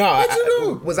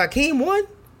doing? Was Hakeem one?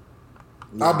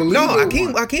 I believe. No,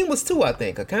 Hakeem was 2. I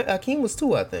think. Hakeem was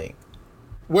 2. I think.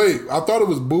 Wait, I thought it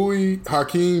was Bowie,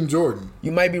 Hakeem, Jordan.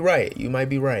 You might be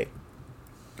right.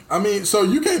 I mean, so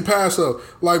you can't pass up.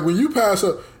 Like, when you pass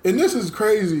up, and this is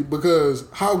crazy because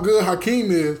how good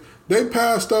Hakeem is, they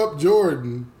passed up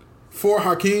Jordan for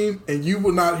Hakeem, and you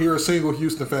will not hear a single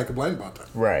Houston fan complain about that.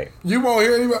 Right. You won't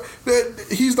hear anybody.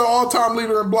 He's the all-time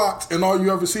leader in blocks, and all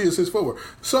you ever see is his footwork.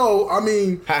 So, I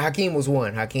mean... Hakeem was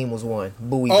 1.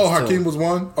 Bowie was 2. Hakeem was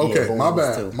 1? Okay, yeah,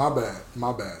 my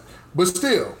bad. But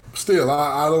still,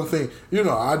 I don't think...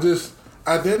 I just...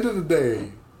 At the end of the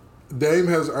day, Dame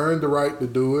has earned the right to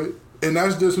do it. And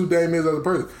that's just who Dame is as a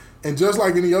person. And just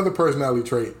like any other personality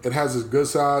trait, it has its good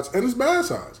sides and its bad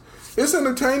sides. It's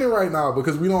entertaining right now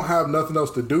because we don't have nothing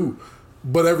else to do.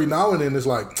 But every now and then it's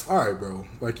like, all right, bro,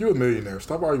 like you're a millionaire.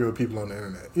 Stop arguing with people on the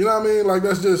internet. You know what I mean? Like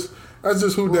that's just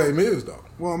who Dame is, though.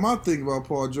 Well, my thing about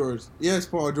Paul George, yes,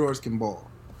 Paul George can ball.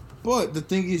 But the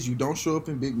thing is, you don't show up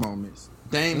in big moments.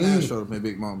 Dame has showed up in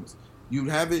big moments. You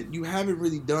haven't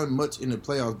really done much in the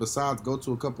playoffs besides go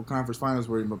to a couple conference finals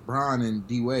where LeBron and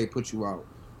D-Wade put you out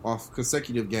off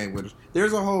consecutive game winners.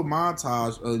 There's a whole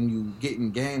montage of you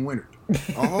getting game winner.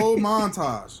 A whole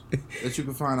montage that you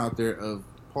can find out there of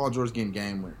Paul George getting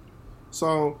game winner.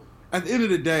 So at the end of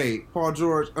the day, Paul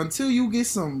George, until you get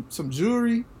some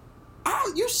jewelry,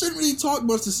 you shouldn't really talk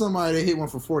much to somebody that hit one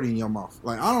for 40 in your mouth.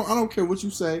 Like I don't care what you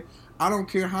say. I don't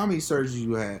care how many surgeries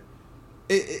you had.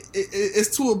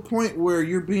 It's to a point where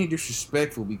you're being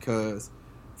disrespectful because,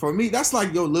 for me, that's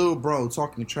like your little bro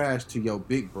talking trash to your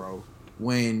big bro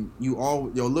when your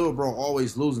little bro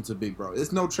always losing to big bro.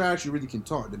 It's no trash you really can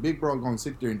talk. The big bro gonna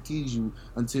sit there and tease you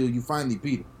until you finally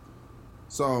beat him.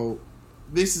 So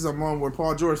this is a moment where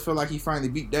Paul George felt like he finally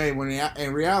beat Dame when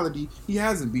in reality he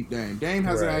hasn't beat Dame. Dame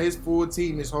hasn't had his full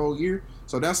team this whole year,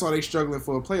 so that's why they struggling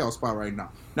for a playoff spot right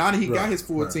now. Now that he got his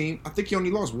full team, I think he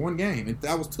only lost one game, and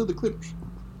that was to the Clippers.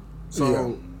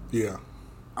 So yeah.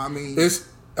 I mean, it's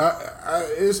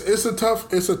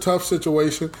a tough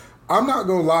situation. I'm not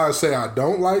gonna lie and say I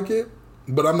don't like it,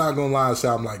 but I'm not gonna lie and say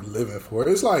I'm like living for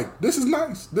it. It's like this is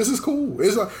nice, this is cool.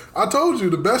 It's like I told you,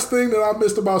 the best thing that I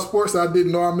missed about sports that I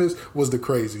didn't know I missed was the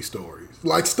crazy stories,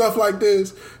 like stuff like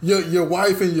this. Your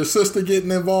wife and your sister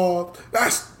getting involved.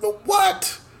 That's the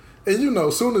what. And you know,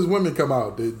 as soon as women come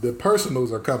out, the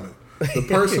personals are coming. The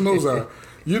personals are.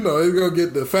 You know, it's going to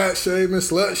get the fat shaming,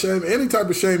 slut shaming, any type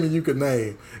of shaming you could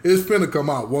name. It's finna come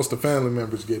out once the family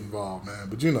members get involved, man.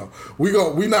 But, you know, we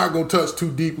not going to touch too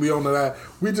deeply onto that.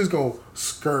 We just going to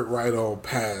skirt right on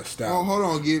past that. Oh, hold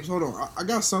on, Gibbs. Hold on. I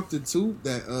got something, too,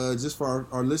 that just for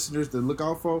our listeners to look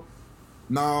out for.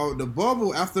 Now, the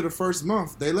bubble, after the first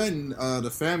month, they letting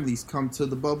the families come to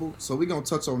the bubble. So we're going to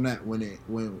touch on that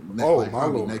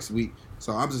probably next week.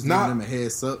 So I'm just giving them a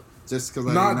heads up. Just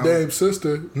because not Dame's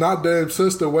sister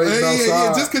waiting outside.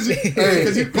 Yeah, just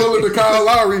because you pulling the Kyle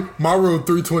Lowry. My room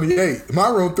 328. My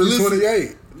room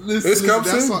 328.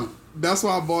 Listen, that's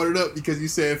why I brought it up, because you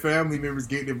said family members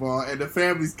getting involved, and the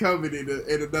family's coming in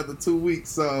another 2 weeks.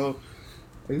 So,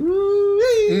 you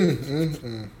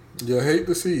hate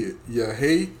to see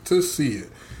it.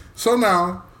 So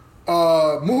now,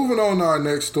 moving on to our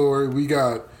next story, we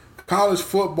got college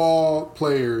football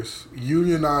players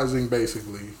unionizing,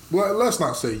 basically. Well, let's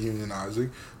not say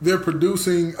unionizing. They're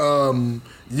producing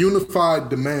unified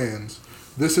demands.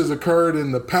 This has occurred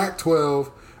in the Pac-12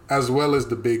 as well as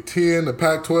the Big Ten. The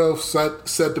Pac-12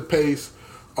 set the pace.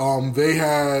 They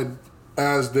had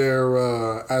as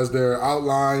their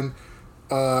outline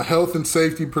health and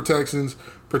safety protections,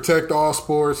 protect all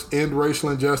sports, end racial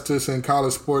injustice in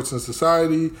college sports and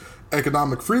society,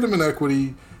 economic freedom and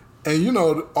equity. And, you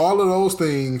know, all of those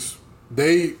things,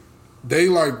 they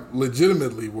like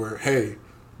legitimately were, hey,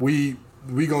 we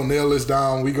gonna nail this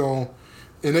down.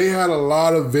 And they had a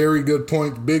lot of very good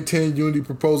points. Big Ten unity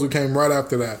proposal came right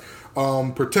after that.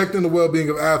 Protecting the well-being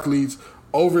of athletes,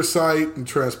 oversight and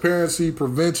transparency,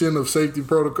 prevention and safety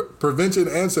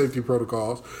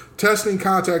protocols, testing,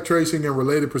 contact tracing, and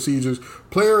related procedures,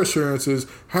 player assurances,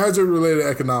 hazard-related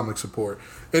economic support.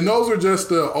 And those are just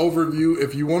the overview.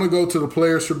 If you want to go to the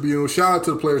Players Tribune, shout out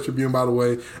to the Players Tribune, by the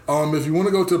way. If you want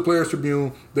to go to the Players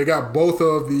Tribune, they got both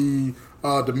of the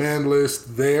demand lists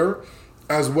there,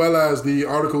 as well as the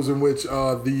articles in which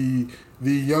the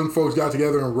young folks got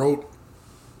together and wrote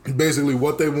basically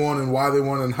what they want and why they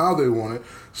want it and how they want it.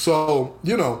 So,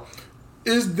 you know,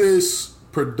 is this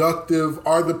productive?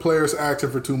 Are the players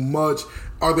asking for too much?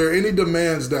 Are there any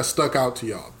demands that stuck out to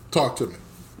y'all? Talk to me.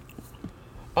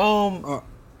 Go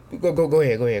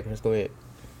ahead, Chris. Go ahead.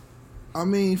 I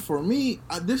mean, for me,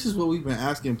 this is what we've been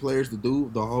asking players to do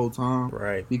the whole time.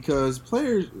 Right. Because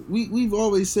players, we've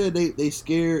always said they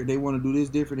scared, they want to do this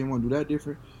different, they want to do that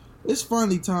different. It's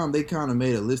finally time they kind of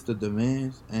made a list of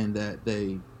demands, and that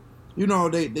they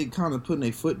kind of putting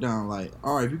their foot down. Like,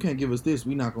 all right, if you can't give us this,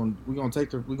 we're gonna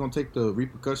take the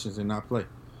repercussions and not play.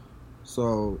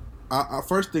 So, I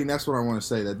first thing, that's what I want to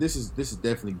say, that this is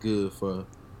definitely good for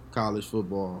college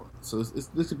football. So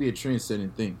this could be a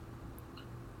trend-setting thing.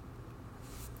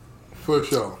 For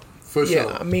sure.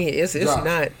 Yeah, I mean,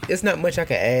 it's not much I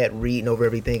can add reading over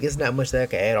everything. It's not much that I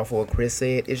can add off of what Chris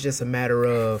said. It's just a matter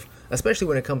of, especially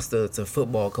when it comes to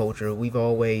football culture, we've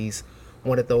always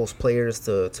wanted those players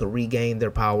to regain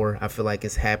their power. I feel like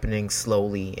it's happening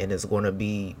slowly and it's going to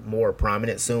be more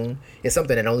prominent soon. It's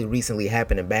something that only recently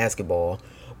happened in basketball.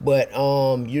 But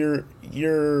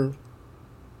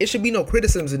it should be no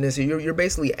criticisms in this. You're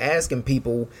basically asking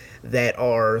people that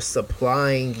are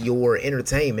supplying your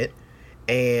entertainment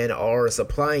and are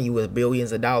supplying you with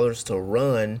billions of dollars to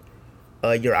run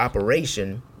your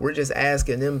operation. We're just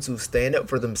asking them to stand up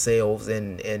for themselves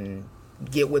and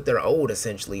get what they're owed,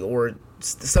 essentially, or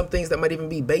some things that might even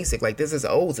be basic. Like, this is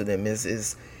owed to them.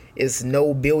 It's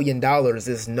no $1 billion.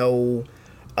 It's no,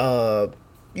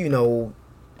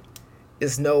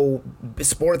 it's no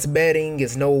sports betting.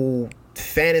 It's no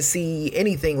fantasy,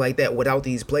 anything like that without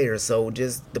these players. So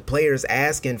just the players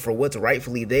asking for what's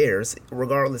rightfully theirs,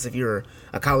 regardless if you're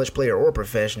a college player or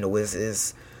professional,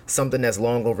 is something that's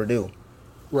long overdue.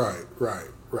 Right.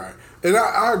 And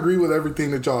I agree with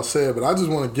everything that y'all said, but I just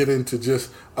want to get into just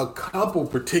a couple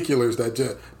particulars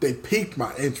that they piqued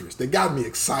my interest. They got me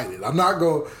excited. I'm not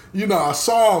going, I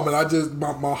saw them and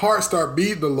my heart started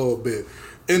beating a little bit.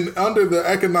 And under the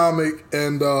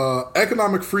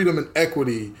economic freedom and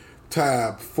equity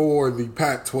tab for the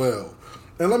Pac-12.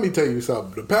 And let me tell you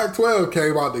something. The Pac-12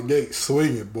 came out the gate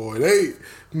swinging, boy. They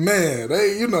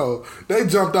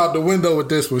jumped out the window with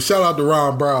this one. Shout out to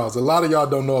Ron Browns. A lot of y'all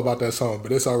don't know about that song,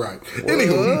 but it's all right.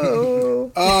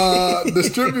 Anywho,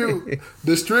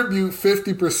 distribute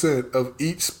 50% of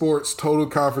each sport's total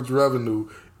conference revenue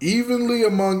evenly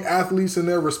among athletes in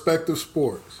their respective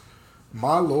sports.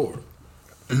 My Lord.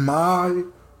 And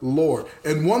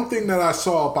one thing that I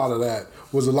saw up out of that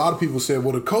was a lot of people said,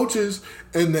 well, the coaches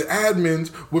and the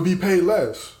admins would be paid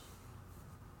less.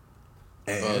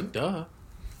 And duh.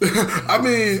 I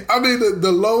mean,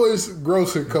 the lowest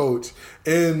grossing coach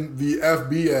in the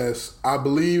FBS, I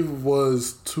believe,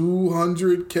 was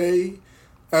 $200K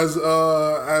as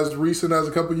recent as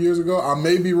a couple years ago. I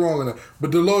may be wrong on that,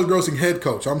 but the lowest grossing head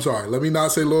coach. I'm sorry, let me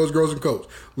not say lowest grossing coach.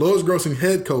 Lowest grossing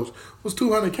head coach was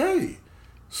 $200K.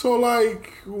 So,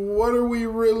 like, what are we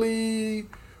really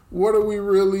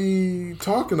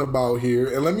talking about here?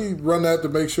 And let me run that to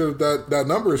make sure that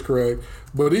number is correct.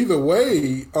 But either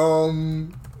way,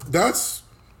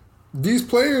 these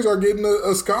players are getting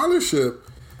a scholarship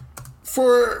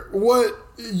for what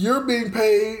you're being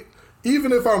paid.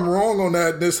 Even if I'm wrong on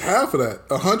that, this half of that,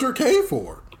 $100K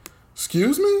for.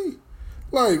 Excuse me?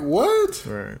 Like, what?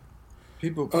 Right.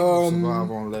 People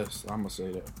survive on less. I'm gonna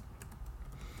say that.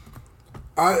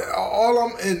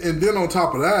 And then on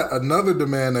top of that, another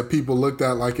demand that people looked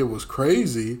at like it was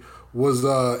crazy was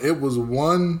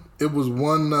one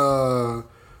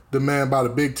demand by the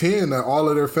Big Ten that all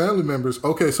of their family members.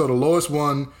 Okay, so the lowest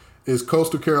one is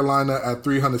Coastal Carolina at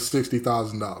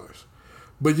 $360,000.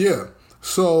 But yeah,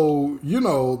 so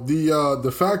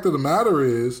the fact of the matter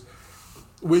is,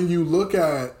 when you look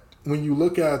at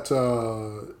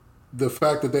the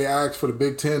fact that they asked for the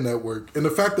Big Ten network, and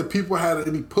the fact that people had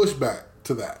any pushback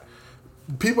to that.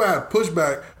 People had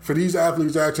pushback for these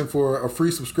athletes asking for a free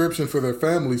subscription for their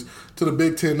families to the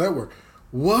Big Ten network.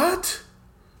 What?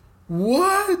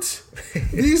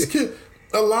 These kids,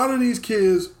 a lot of these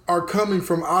kids are coming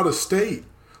from out of state.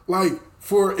 Even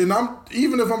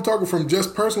if I'm talking from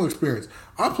just personal experience,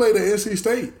 I played at NC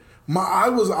State. I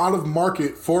was out of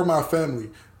market for my family.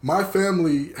 My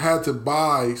family had to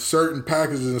buy certain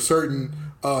packages and certain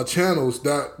channels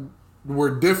that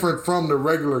were different from the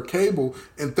regular cable,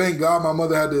 and thank God my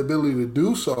mother had the ability to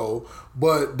do so,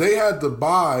 but they had to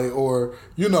buy, or,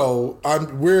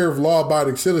 we're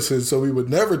law-abiding citizens, so we would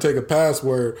never take a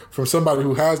password from somebody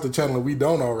who has the channel and we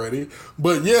don't already.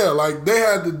 But yeah, they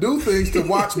had to do things to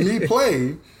watch me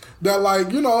play that,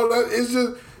 that it's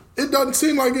just, it doesn't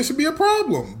seem like it should be a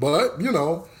problem. But,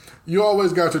 you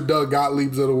always got your Doug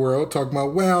Gottliebs of the world talking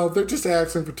about, well, they're just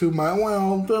asking for too much.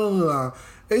 Well, blah, blah, blah.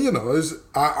 And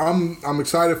I'm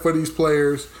excited for these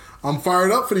players. I'm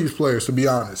fired up for these players, to be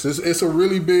honest. It's a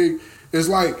really big. It's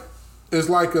like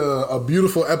a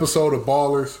beautiful episode of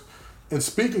Ballers. And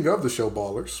speaking of the show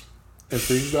Ballers and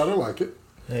things that are like it,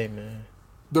 hey man,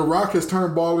 The Rock has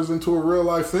turned Ballers into a real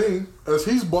life thing as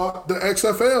he's bought the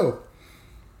XFL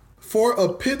for a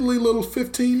piddly little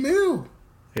 $15 million.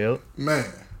 Yep,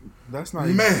 man, that's not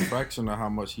even a fraction of how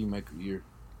much he make a year.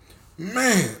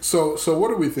 Man, so what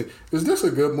do we think? Is this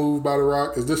a good move by The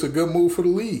Rock? Is this a good move for the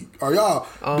league? Do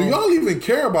y'all even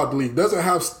care about the league? Does it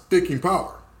have sticking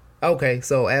power? Okay,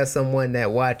 so as someone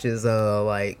that watches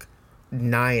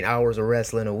 9 hours of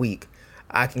wrestling a week,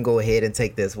 I can go ahead and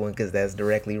take this one because that's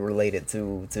directly related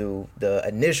to the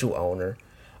initial owner.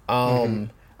 I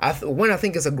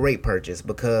think it's a great purchase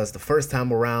because the first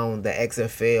time around the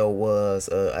XFL was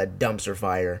a dumpster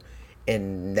fire.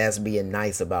 and that's being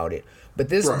nice about it. But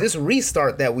this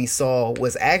restart that we saw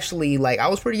was actually, like, I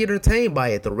was pretty entertained by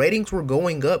it. The ratings were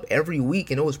going up every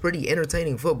week, and it was pretty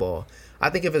entertaining football. I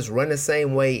think if it's run the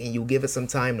same way and you give it some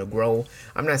time to grow,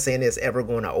 I'm not saying it's ever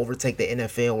going to overtake the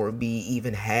NFL or be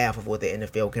even half of what the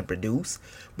NFL can produce,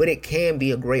 but it can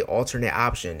be a great alternate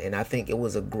option. And I think it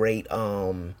was a great,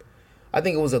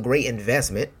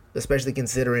 investment, especially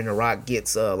considering The Rock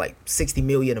gets like $60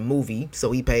 million a movie,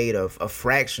 so he paid a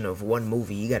fraction of one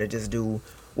movie. You got to just do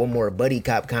one more buddy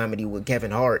cop comedy with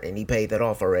Kevin Hart, and he paid that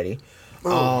off already.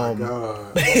 Oh my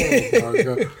god! Oh my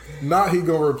god! Now he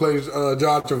gonna replace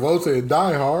John Travolta in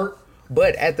Die Hard.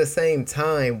 But at the same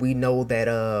time, we know that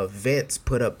Vince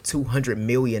put up $200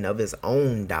 million of his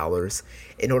own dollars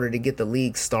in order to get the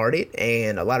league started,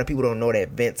 and a lot of people don't know that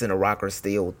Vince and The Rock are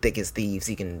still thick as thieves.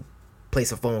 He can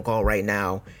place a phone call right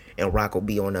now, and Rock will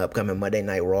be on the upcoming Monday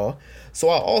Night Raw. So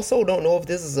I also don't know if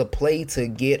this is a play to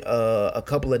get a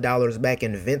couple of dollars back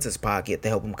in Vince's pocket to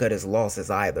help him cut his losses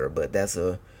either. But that's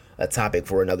a topic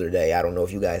for another day. I don't know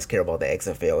if you guys care about the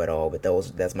XFL at all, but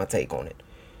that's my take on it.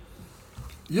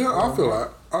 Yeah, I feel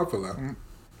that.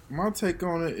 My take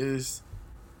on it is,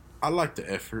 I like the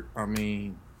effort. I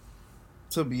mean,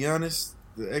 to be honest,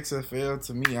 the XFL,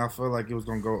 to me, I felt like it was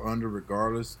going to go under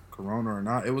regardless, Corona or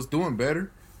not. It was doing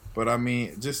better, but I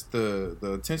mean, just the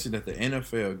attention that the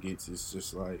NFL gets is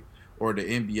just like, or the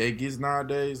NBA gets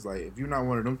nowadays. Like, if you're not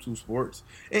one of them two sports,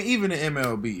 and even the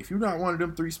MLB, if you're not one of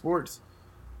them three sports,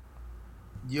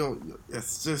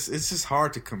 it's just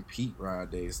hard to compete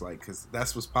nowadays. Like, because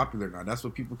that's what's popular now. That's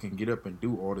what people can get up and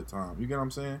do all the time. You get what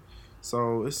I'm saying?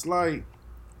 So it's like,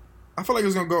 I feel like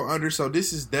it's gonna go under. So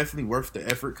this is definitely worth the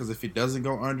effort. Because if it doesn't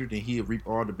go under, then he'll reap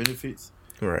all the benefits.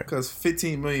 Right. Because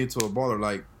 $15 million to a baller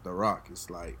like The Rock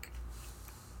is like,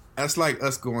 that's like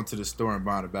us going to the store and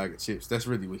buying a bag of chips. That's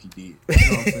really what he did. You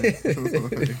know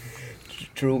what I'm saying?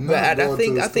 True, but I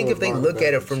think if they look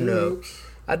at it from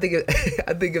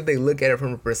if they look at it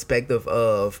from the perspective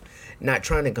of not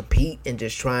trying to compete and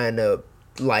just trying to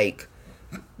like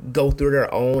go through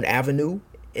their own avenue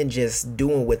and just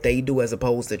doing what they do as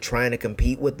opposed to trying to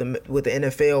compete with the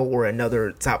NFL or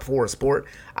another top 4 sport,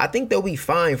 I think they'll be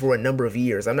fine for a number of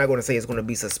years. I'm not going to say it's going to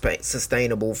be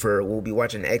sustainable for we'll be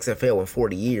watching the XFL in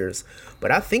 40 years,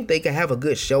 but I think they can have a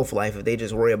good shelf life if they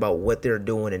just worry about what they're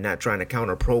doing and not trying to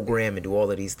counter program and do all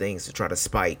of these things to try to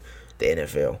spite the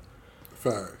NFL.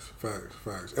 Facts.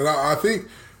 And I think,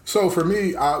 so for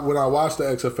me, when I watched the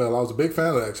XFL, I was a big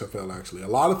fan of the XFL, actually. A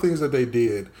lot of things that they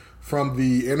did, from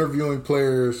the interviewing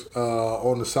players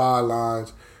on the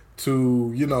sidelines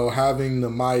to, having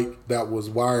the mic that was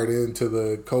wired into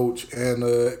the coach and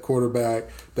the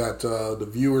quarterback that the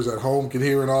viewers at home could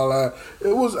hear and all that.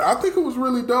 I think it was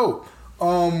really dope.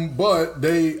 But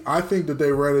I think that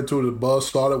they ran into the buzz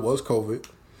started was COVID.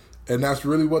 And that's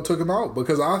really what took them out.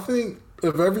 Because I think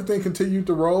if everything continued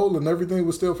to roll and everything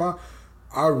was still fine,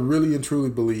 I really and truly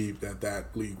believe that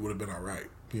league would have been all right,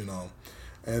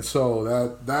 And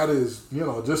so that is,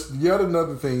 just yet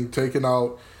another thing taken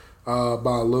out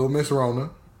by Little Miss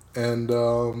Rona. And,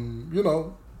 if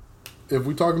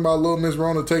we're talking about Little Miss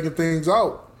Rona taking things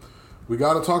out, we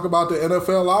got to talk about the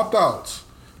NFL opt-outs.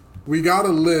 We got a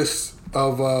list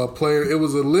of players. It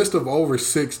was a list of over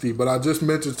 60, but I just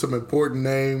mentioned some important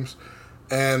names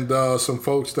and some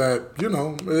folks that,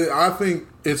 I think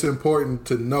it's important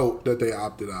to note that they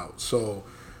opted out. So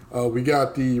we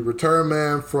got the return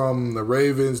man from the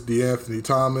Ravens, DeAnthony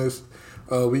Thomas.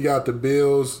 We got the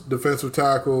Bills defensive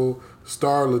tackle,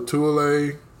 Star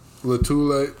Latule.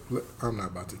 I'm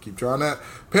not about to keep trying that.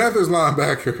 Panthers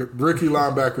rookie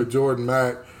linebacker Jordan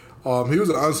Mack. He was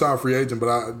an unsigned free agent, but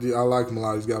I like him a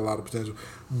lot. He's got a lot of potential.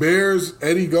 Bears,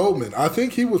 Eddie Goldman. I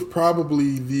think he was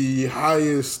probably the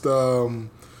highest. How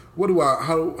do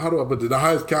I put it? The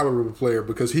highest caliber player,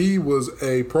 because he was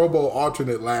a Pro Bowl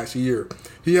alternate last year.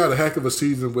 He had a heck of a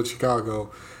season with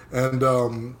Chicago, and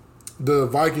the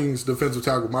Vikings defensive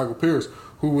tackle Michael Pierce,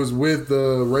 who was with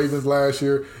the Ravens last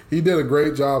year, he did a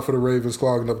great job for the Ravens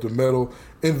clogging up the middle.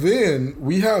 And then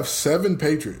we have 7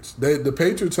 Patriots. The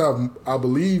Patriots have, I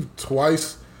believe,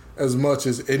 twice as much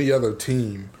as any other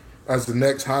team as the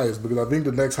next highest, because I think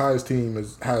the next highest team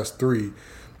has 3.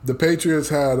 The Patriots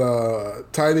had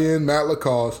tight end Matt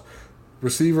Lacoste,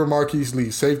 receiver Marquise Lee,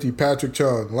 safety Patrick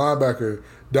Chung, linebacker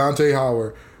Dante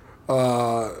Howard,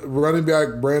 running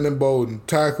back Brandon Bolden,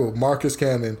 tackle Marcus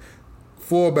Cannon,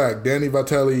 fullback Danny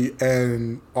Vitelli,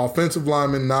 and offensive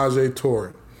lineman Najee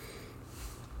Torrent.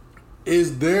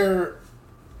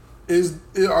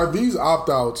 Are these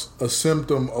opt-outs a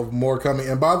symptom of more coming?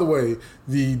 And by the way,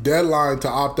 the deadline to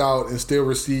opt out and still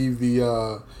receive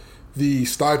the the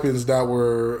stipends that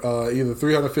were either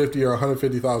 $350,000 or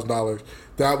 $150,000.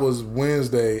 That was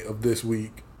Wednesday of this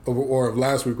week, or of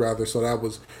last week rather. So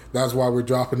that's why we're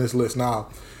dropping this list now.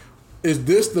 Is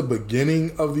this the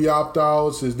beginning of the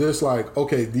opt-outs? Is this like,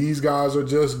 okay, these guys are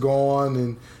just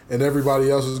gone and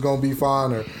everybody else is going to be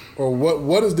fine? Or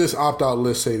what does this opt-out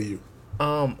list say to you?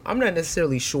 I'm not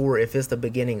necessarily sure if it's the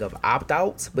beginning of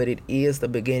opt-outs, but it is the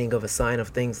beginning of a sign of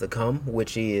things to come,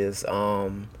 which is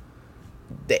the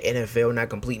NFL not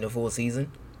completing a full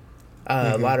season.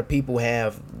 A lot of people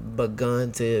have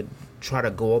begun to try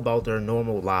to go about their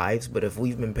normal lives, but if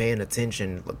we've been paying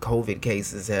attention, COVID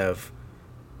cases have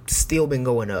still been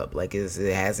going up. Like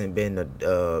it hasn't been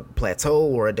a plateau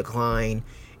or a decline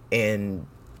in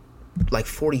like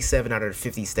 47 out of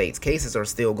 50 states. Cases are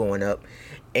still going up,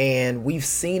 and we've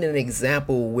seen an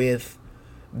example with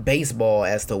baseball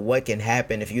as to what can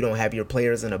happen if you don't have your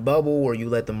players in a bubble, or you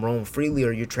let them roam freely,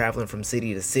 or you're traveling from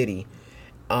city to city.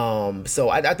 So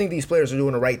I think these players are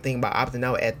doing the right thing by opting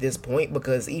out at this point,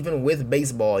 because even with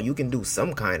baseball, you can do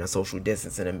some kind of social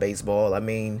distancing in baseball. I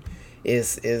mean,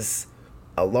 it's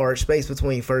a large space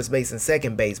between first base and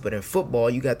second base, but in football,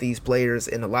 you got these players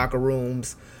in the locker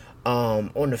rooms,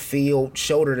 on the field,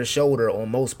 shoulder to shoulder on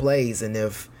most plays, and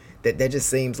if that just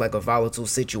seems like a volatile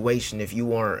situation if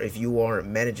you aren't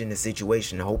managing the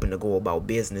situation and hoping to go about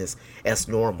business as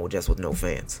normal, just with no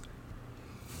fans.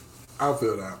 I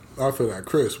feel that.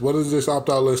 Chris, what is this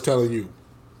opt-out list telling you?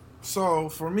 So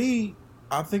for me,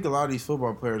 I think a lot of these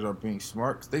football players are being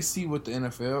smart. They see what the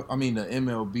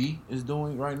MLB is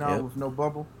doing right now with no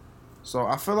bubble. So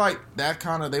I feel like that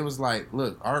kind of, they was like,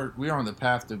 look, we're on the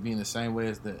path to being the same way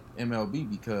as the MLB,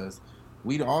 because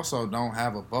we also don't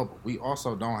have a bubble. We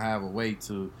also don't have a way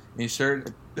to ensure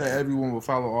that everyone will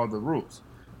follow all the rules.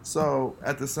 So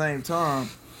at the same time,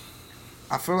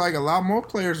 I feel like a lot more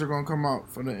players are going to come out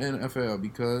for the NFL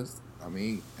because, and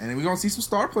we're going to see some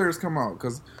star players come out,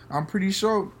 because I'm pretty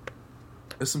sure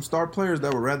there's some star players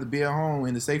that would rather be at home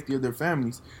in the safety of their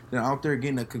families than out there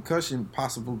getting a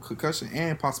possible concussion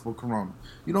and possible corona.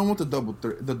 You don't want the double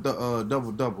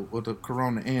with the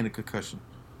corona and the concussion.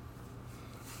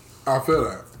 I feel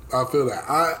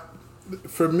that.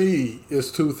 For me,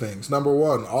 it's two things. Number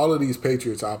one, all of these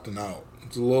Patriots opting out.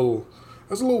 That's a little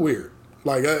weird.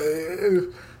 Like,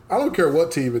 I don't care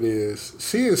what team it is.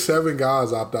 Seeing 7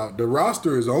 guys opt out, the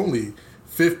roster is only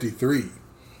 53.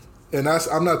 And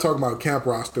I'm not talking about camp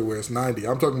roster where it's 90.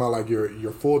 I'm talking about like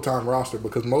your full-time roster,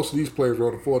 because most of these players were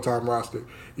on a full-time roster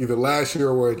either last year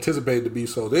or were anticipated to be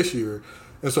so this year.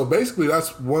 And so basically that's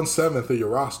 1/7 of your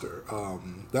roster.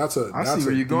 I see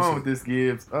where you're going with this,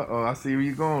 Gibbs. I see where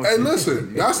you're going with this. Hey,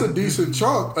 listen, that's a decent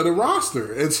chunk of the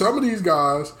roster. And some of these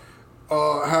guys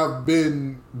have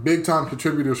been big-time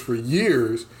contributors for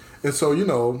years. And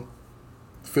so,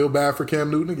 feel bad for Cam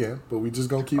Newton again, but we just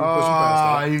going to keep pushing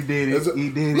past that. Oh, you did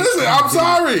it. Listen,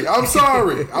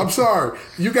 I'm sorry.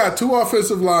 You got 2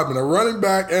 offensive linemen, a running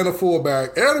back and a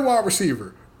fullback, and a wide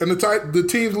receiver. And the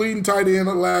team's leading tight end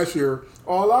last year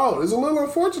all out. It's a little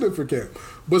unfortunate for Cam.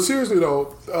 But seriously,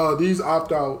 though, these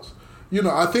opt-outs,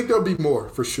 I think there'll be more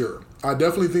for sure. I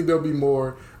definitely think there'll be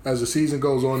more as the season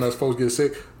goes on, as folks get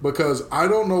sick, because I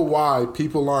don't know why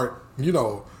people aren't,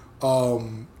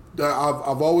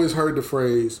 I've always heard the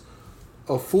phrase,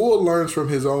 a fool learns from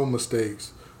his own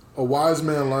mistakes. A wise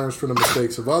man learns from the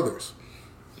mistakes of others.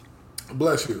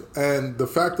 Bless you. And the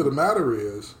fact of the matter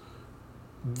is,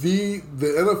 the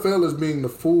NFL is being the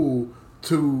fool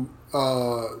to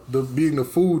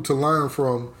learn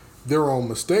from their own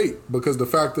mistake, because the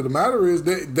fact of the matter is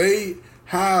they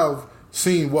have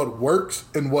seen what works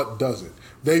and what doesn't.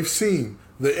 They've seen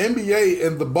the NBA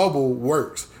and the bubble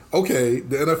works. Okay,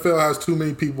 the NFL has too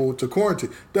many people to quarantine.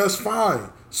 That's fine.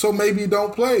 So maybe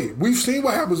don't play. We've seen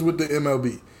what happens with the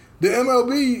MLB. The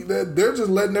MLB, they're just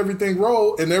letting everything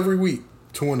roll, and every week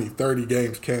 20, 30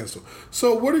 games canceled.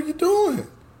 So what are you doing?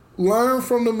 Learn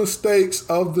from the mistakes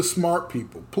of the smart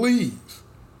people, please.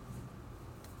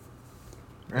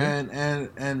 I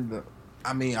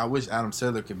wish Adam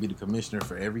Silver could be the commissioner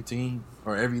for every team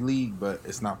or every league, but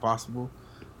it's not possible.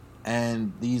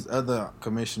 And these other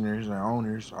commissioners or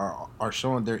owners are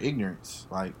showing their ignorance.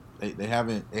 Like they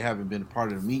haven't been a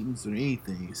part of the meetings or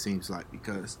anything, it seems like,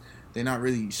 because they're not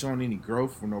really showing any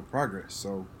growth or no progress.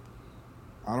 So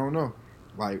I don't know.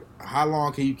 Like, how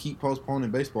long can you keep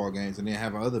postponing baseball games and then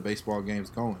have other baseball games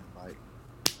going? Like,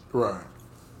 right.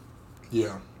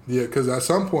 Yeah, because at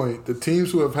some point, the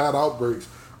teams who have had outbreaks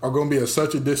are going to be at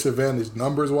such a disadvantage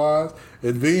numbers-wise,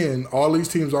 and then all these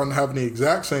teams aren't having the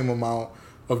exact same amount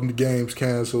of the games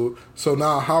canceled. So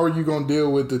now how are you going to deal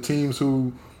with the teams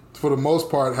who, for the most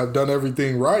part, have done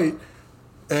everything right,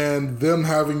 and them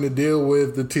having to deal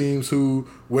with the teams who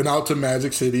went out to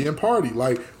Magic City and party.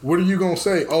 Like, what are you going to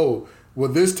say? Oh,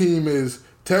 well, this team is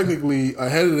technically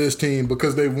ahead of this team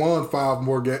because they won 5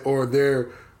 more games, or their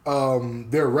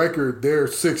record, they're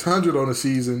 600 on the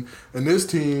season, and this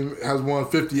team has won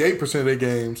 58% of their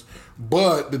games,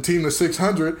 but the team that's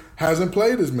 600 hasn't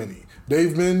played as many.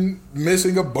 They've been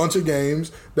missing a bunch of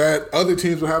games that other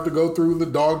teams would have to go through the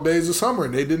dog days of summer,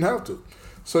 and they didn't have to.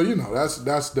 So,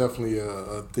 that's definitely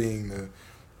a thing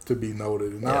to be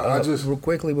noted. And I just real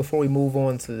quickly before we move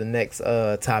on to the next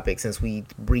topic, since we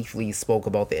briefly spoke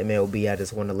about the MLB, I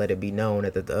just want to let it be known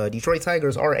that the Detroit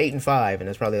Tigers are 8-5, and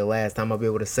that's probably the last time I'll be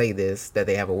able to say this, that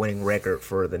they have a winning record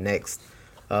for the next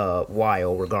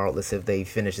while, regardless if they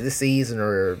finish this season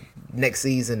or next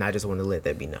season. I just want to let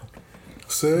that be known.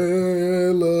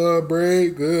 Celebrate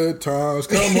good times.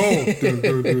 Come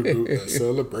on.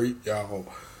 Celebrate, y'all.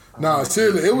 Nah,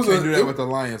 seriously, it was you can't do that with the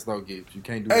Lions, though, Gibbs. You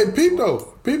can't do Hey, that. peep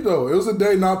though. It was a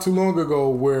day not too long ago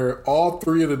where all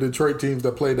 3 of the Detroit teams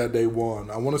that played that day won.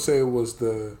 I want to say it was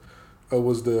the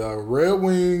Red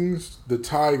Wings, the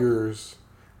Tigers,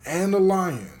 and the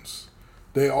Lions.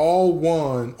 They all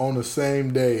won on the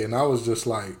same day, and I was just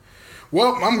like,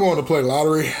 well, I'm going to play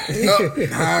lottery.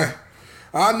 Yep.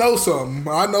 I know something.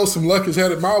 I know some luck is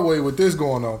headed my way with this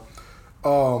going on.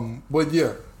 But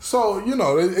yeah. So,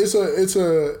 it's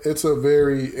a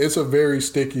very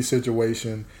sticky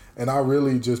situation, and I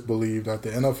really just believe that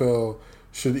the NFL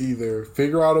should either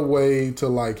figure out a way to,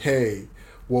 like, hey,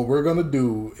 what we're going to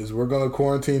do is we're going to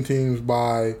quarantine teams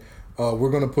by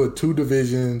we're going to put 2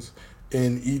 divisions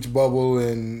in each bubble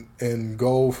and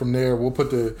go from there. We'll put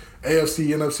the AFC,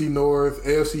 NFC North,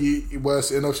 AFC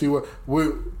West, NFC West,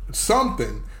 with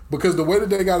something. Because the way that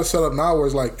they got it set up now, where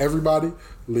it's like, everybody,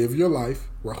 live your life.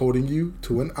 We're holding you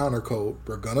to an honor code.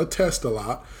 We're going to test a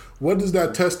lot. What does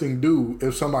that testing do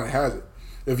if somebody has it?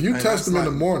 If you test them in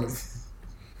the morning,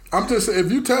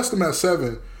 if you test him at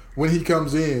 7 when he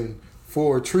comes in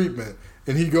for treatment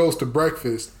and he goes to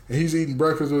breakfast and he's eating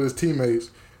breakfast with his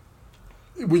teammates,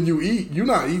 when you eat, you're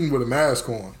not eating with a mask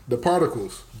on. The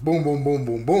particles, boom, boom, boom,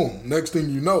 boom, boom. Next thing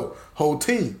you know, whole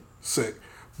team sick.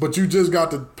 But you just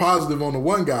got the positive on the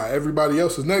one guy. Everybody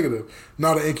else is negative.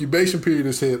 Now the incubation period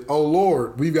is hit. Oh,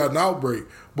 Lord, we've got an outbreak.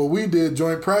 But we did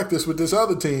joint practice with this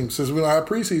other team since we don't have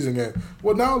preseason game.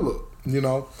 Well, now look,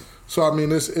 So, I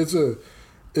mean, if the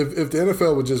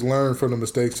NFL would just learn from the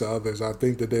mistakes of others, I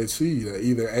think that they'd see that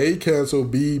either A, cancel,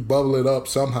 B, bubble it up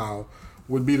somehow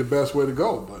would be the best way to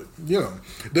go. But, the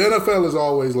NFL is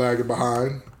always lagging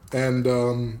behind,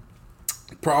 and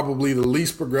probably the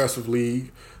least progressive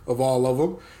league of all of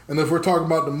them. And if we're talking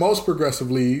about the most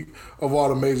progressive league of all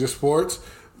the major sports,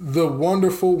 the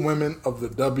wonderful women of the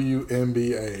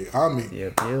WNBA. I mean,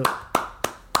 Yep.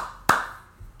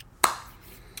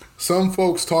 Some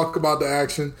folks talk about the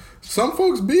action. Some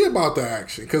folks be about the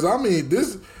action. Because, I mean,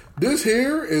 this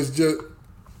here is just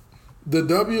the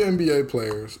WNBA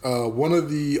players. One of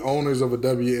the owners of a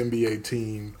WNBA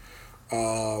team,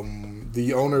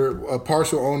 a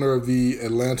partial owner of the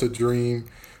Atlanta Dream,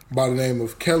 by the name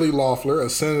of Kelly Loeffler, a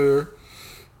senator.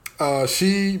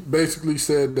 She basically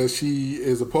said that she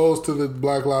is opposed to the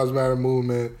Black Lives Matter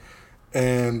movement,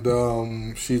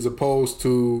 and she's opposed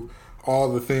to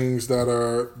all the things that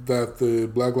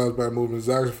the Black Lives Matter movement is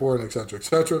asking for, and et cetera, et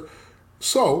cetera.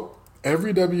 So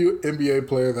every WNBA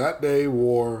player that day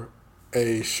wore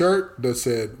a shirt that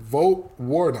said "Vote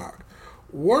Warnock."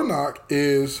 Warnock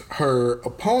is her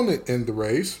opponent in the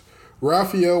race,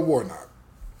 Raphael Warnock.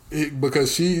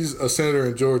 Because she's a senator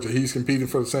in Georgia. He's competing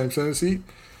for the same Senate seat.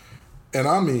 And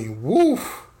I mean,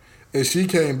 woof. And she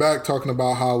came back talking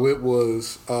about how it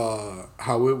was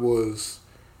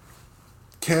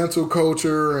cancel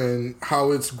culture and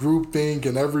how it's groupthink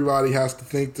and everybody has to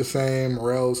think the same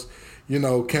or else,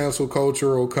 cancel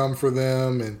culture will come for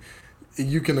them, and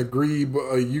you can agree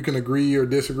or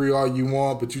disagree all you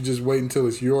want, but you just wait until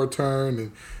it's your turn,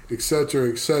 and et cetera,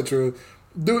 et cetera.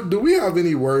 Do we have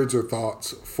any words or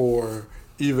thoughts for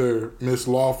either Miss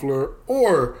Loeffler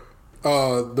or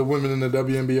the women in the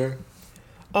WNBA?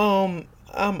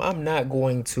 I'm not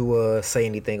going to say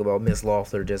anything about Miss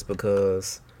Loeffler just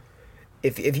because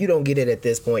if you don't get it at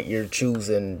this point, you're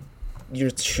choosing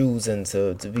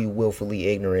to be willfully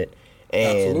ignorant.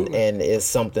 And it's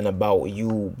something about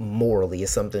you morally.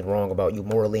 It's something wrong about you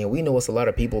morally. And we know it's a lot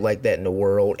of people like that in the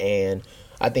world. And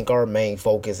I think our main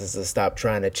focus is to stop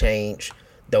trying to change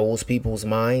those people's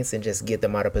minds and just get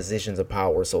them out of positions of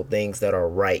power so things that are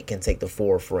right can take the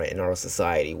forefront in our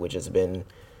society, which has been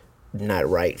not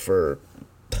right for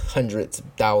hundreds,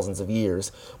 thousands of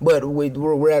years. But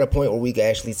we're at a point where we can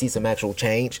actually see some actual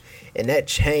change, and that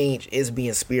change is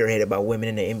being spearheaded by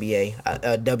women in the NBA,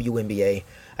 WNBA.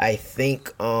 I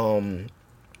think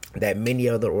that many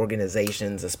other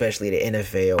organizations, especially the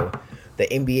NFL, the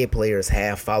NBA players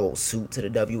have followed suit to the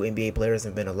WNBA players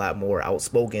and been a lot more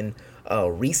outspoken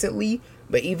recently.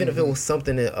 But even if it was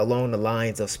something along the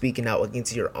lines of speaking out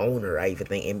against your owner, I even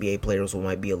think NBA players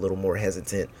might be a little more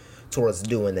hesitant towards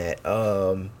doing that.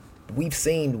 We've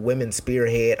seen women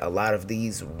spearhead a lot of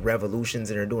these revolutions,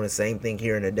 and they're doing the same thing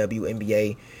here in the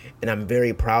WNBA. And I'm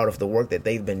very proud of the work that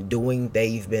they've been doing.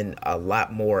 They've been a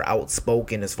lot more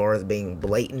outspoken as far as being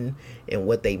blatant in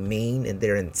what they mean and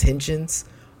their intentions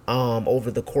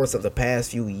over the course of the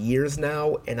past few years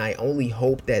now. And I only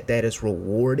hope that that is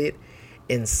rewarded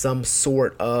in some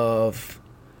sort of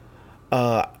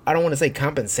I don't want to say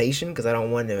compensation, because I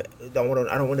don't want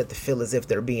it to feel as if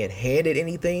they're being handed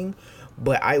anything,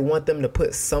 but I want them to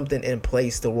put something in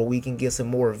place to where we can get some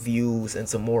more views and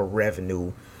some more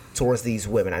revenue towards these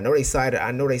women. I know they signed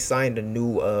a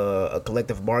new a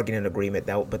collective bargaining agreement,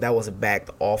 but that was backed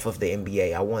off of the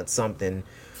NBA. I want something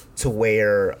to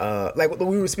where like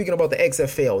we were speaking about the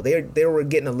XFL, they were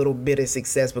getting a little bit of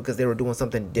success because they were doing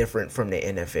something different from the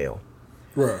NFL.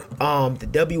 Right. The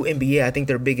WNBA, I think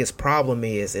their biggest problem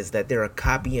is that they're a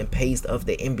copy and paste of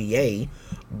the NBA,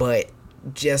 but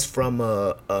just from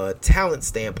a talent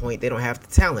standpoint, they don't have the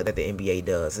talent that the NBA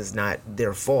does. It's not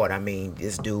their fault. I mean,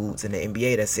 it's dudes in the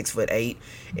NBA that's 6'8"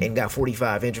 and got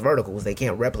 45-inch verticals. They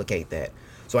can't replicate that.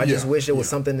 So I just wish it was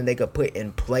something that they could put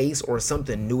in place, or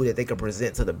something new that they could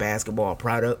present to the basketball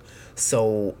product.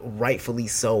 So rightfully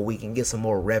so, we can get some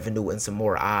more revenue and some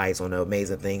more eyes on the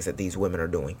amazing things that these women are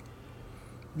doing.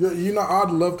 Yeah, you know, I'd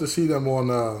love to see them on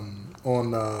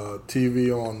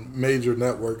TV on major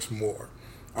networks more.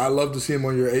 I love to see them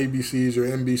on your ABCs, your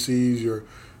NBCs, your,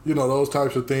 you know, those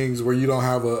types of things where you don't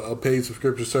have a paid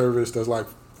subscription service that's like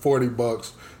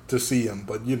 $40 to see them.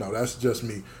 But, you know, that's just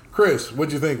me. Chris,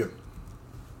 what you thinking?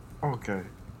 Okay.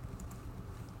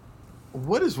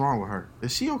 What is wrong with her?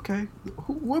 Is she okay?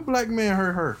 What black man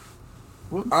hurt her?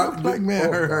 What black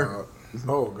man hurt her?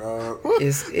 Oh, God.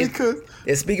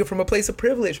 It's speaking from a place of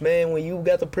privilege, man. When you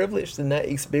got the privilege to not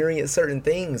experience certain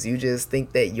things, you just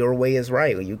think that your way is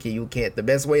right. Or you can't. The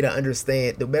best way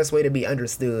to be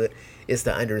understood is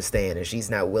to understand. And she's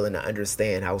not willing to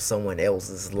understand how someone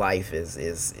else's life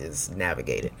is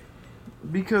navigated.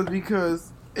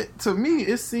 Because to me,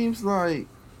 it seems like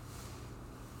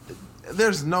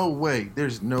there's no way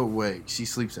she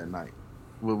sleeps at night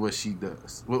with what she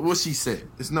does. What she said.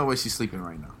 There's no way she's sleeping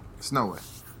right now. There's no way.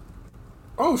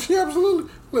 Oh, she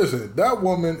absolutely. Listen, that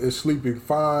woman is sleeping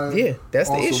fine. Yeah, that's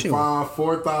the issue. Fine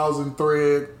 4,000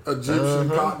 thread Egyptian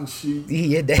cotton sheet.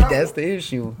 Yeah, that's the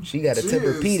issue. She got a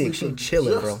Tempur-Pedic. She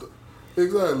chilling, bro.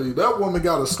 Exactly. That woman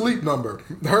got a sleep number.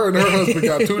 Her and her husband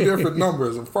got two different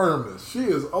numbers of firmness. She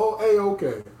is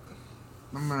A-okay.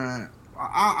 Man,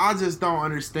 I just don't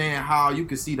understand how you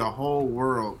can see the whole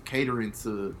world catering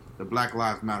to the Black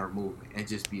Lives Matter movement and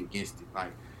just be against it. Like,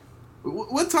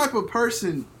 what type of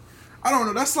person? I don't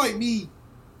know. That's like me,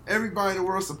 everybody in the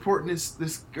world supporting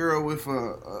this girl with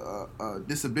a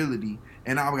disability,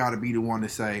 and I got to be the one to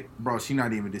say, bro, she's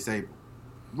not even disabled.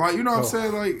 Like, you know what I'm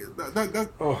saying?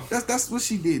 Like that's what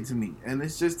she did to me, and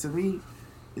it's just, to me,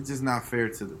 it's just not fair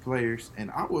to the players.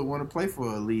 And I would want to play for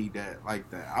a league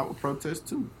like that. I would protest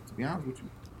too, to be honest with you.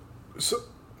 So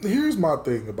here's my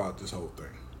thing about this whole thing.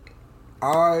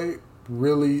 I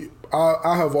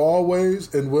have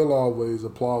always and will always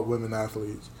applaud women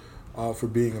athletes for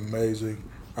being amazing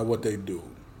at what they do,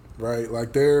 right?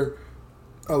 Like, a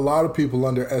lot of people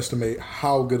underestimate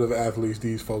how good of athletes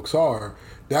these folks are.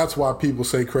 That's why people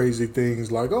say crazy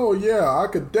things like, oh, yeah, I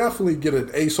could definitely get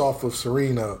an ace off of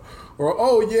Serena. Or,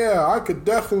 oh, yeah, I could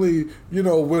definitely, win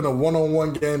a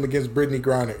one-on-one game against Brittany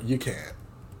Griner. You can't.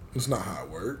 It's not how it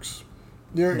works.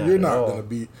 You're not going to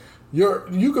be...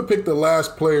 You could pick the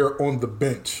last player on the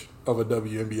bench of a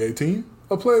WNBA team,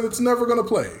 a player that's never going to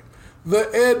play. The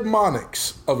Ed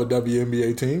Monix of a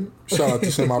WNBA team. Shout out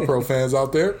to semi-pro fans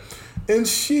out there. And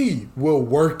she will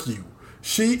work you.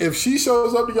 If she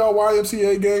shows up to y'all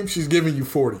YMCA game, she's giving you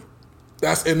 40.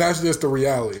 That's just the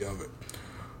reality of it.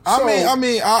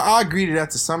 I agree to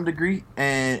that to some degree,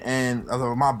 and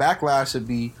my backlash should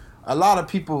be a lot of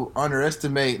people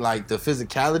underestimate like the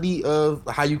physicality of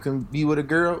how you can be with a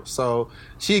girl. So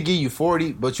she'll give you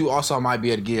 40, but you also might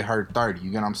be able to get her 30. You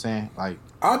get what I'm saying? Like,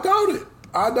 I doubt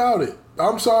it.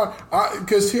 I'm sorry,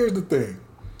 because here's the thing: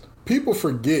 people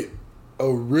forget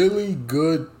a really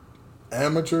good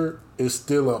amateur is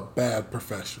still a bad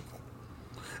professional,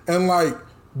 and like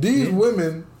These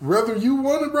women, whether you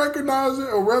want to recognize it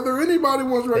or whether anybody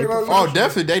wants to recognize it.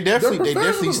 Definitely. They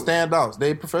definitely stand out.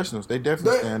 They professionals. They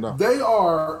definitely stand out.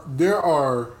 There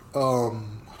are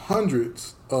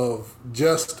hundreds of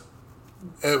just,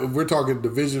 if we're talking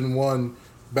Division I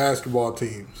basketball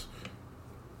teams.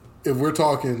 If we're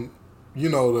talking,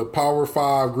 the Power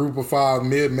 5, Group of 5,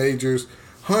 mid-majors,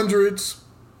 hundreds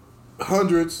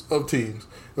of teams.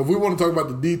 If we want to talk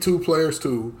about the D2 players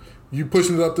too, you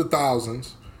pushing it up to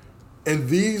thousands. And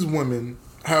these women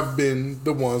have been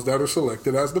the ones that are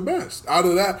selected as the best. Out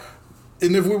of that,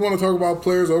 and if we want to talk about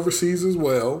players overseas as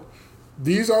well,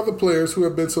 these are the players who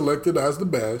have been selected as the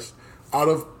best out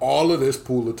of all of this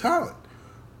pool of talent.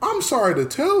 I'm sorry to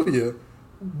tell you,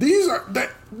 they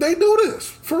do this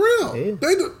for real. Yeah.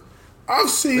 They do. I've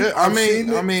seen it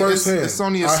firsthand. It's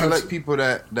only a select people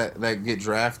that get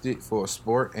drafted for a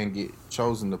sport and get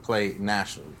chosen to play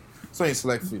nationally. It's only a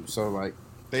select few. So like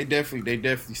they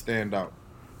definitely stand out.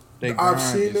 I've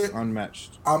seen it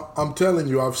unmatched. I'm telling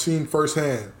you, I've seen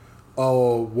firsthand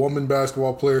a woman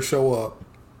basketball player show up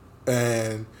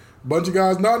and a bunch of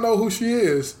guys not know who she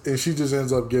is, and she just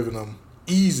ends up giving them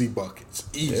easy buckets.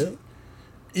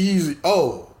 Easy.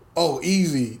 Oh,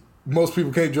 easy. Most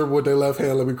people can't dribble with their left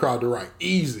hand. Let me crowd the right.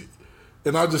 Easy.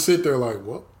 And I just sit there like,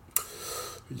 well,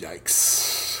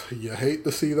 yikes. You hate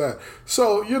to see that.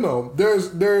 So,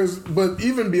 there's, but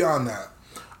even beyond that,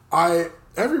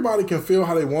 everybody can feel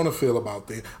how they want to feel about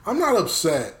things. I'm not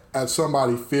upset at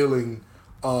somebody feeling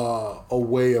a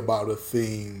way about a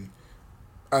thing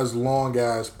as long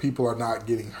as people are not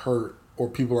getting hurt or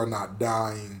people are not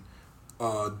dying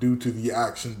due to the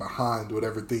action behind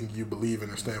whatever thing you believe in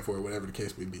or stand for, or whatever the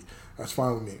case may be. That's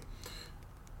fine with me.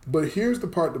 But here's the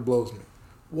part that blows me.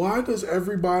 Why does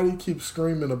everybody keep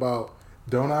screaming about,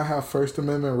 don't I have First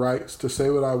Amendment rights to say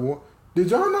what I want? Did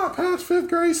y'all not pass 5th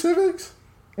grade civics?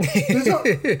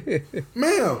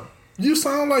 Ma'am, you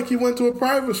sound like you went to a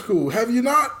private school. Have you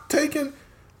not taken...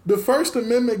 The First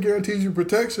Amendment guarantees you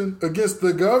protection against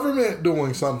the government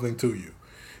doing something to you.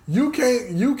 You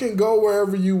can go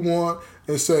wherever you want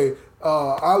and say,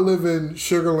 I live in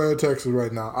Sugar Land, Texas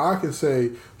right now. I can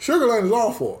say, Sugar Land is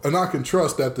awful, and I can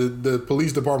trust that the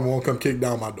police department won't come kick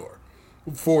down my door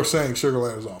for saying Sugar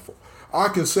Land is awful. I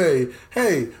can say,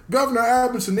 hey, Governor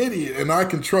Abbott's an idiot, and I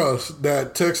can trust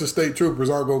that Texas state troopers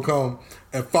aren't going to come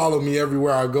and follow me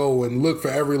everywhere I go and look for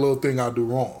every little thing I do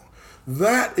wrong.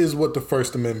 That is what the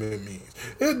First Amendment means.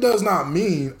 It does not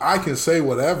mean I can say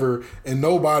whatever and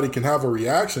nobody can have a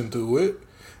reaction to it.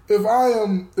 If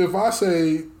I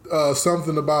say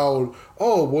something about,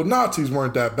 Nazis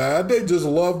weren't that bad, they just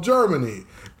loved Germany,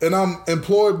 and I'm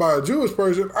employed by a Jewish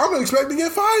person, I'm going to expect to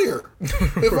get fired.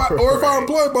 If I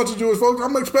employ a bunch of Jewish folks,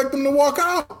 I'm going to expect them to walk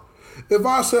out. If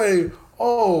I say,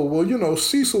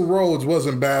 Cecil Rhodes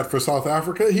wasn't bad for South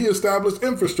Africa. He established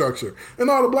infrastructure.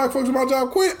 And all the black folks in my job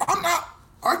quit.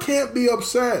 I can't be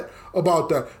upset about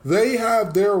that. They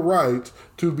have their right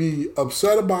to be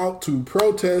upset about, to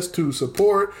protest, to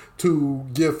support, to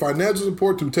give financial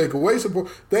support, to take away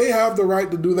support. They have the right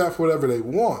to do that for whatever they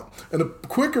want. And the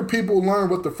quicker people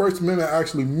learn what the First Amendment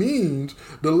actually means,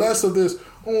 the less of this,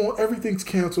 everything's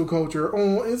cancel culture.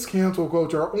 It's cancel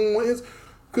culture. It's...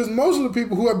 Because most of the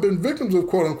people who have been victims of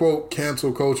quote-unquote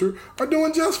cancel culture are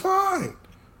doing just fine.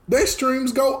 Their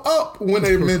streams go up when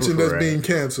they're mentioned as being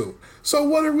canceled. So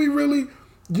what are we really...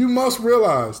 You must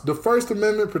realize the First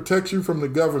Amendment protects you from the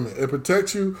government. It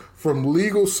protects you from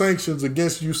legal sanctions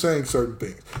against you saying certain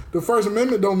things. The First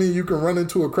Amendment don't mean you can run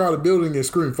into a crowded building and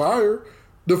scream fire.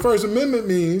 The First Amendment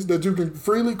means that you can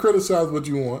freely criticize what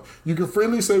you want. You can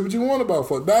freely say what you want about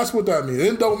folks. That's what that means.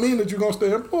 It don't mean that you're going to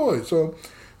stay employed. So,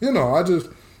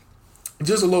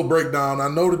 just a little breakdown. I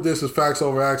know that this is Facts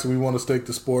Over Acts and we want to stick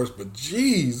to sports, but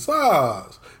Jesus,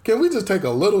 can we just take a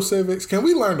little civics? Can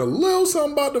we learn a little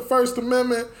something about the First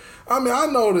Amendment? I mean, I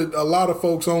know that a lot of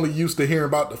folks only used to hearing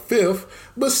about the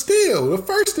Fifth, but still, the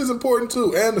first is important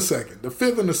too, and the second. The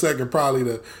Fifth and the second probably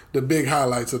the big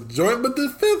highlights of the joint, but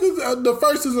the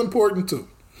first is important too.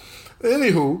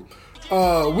 Anywho,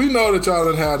 we know that y'all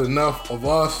done had enough of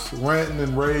us ranting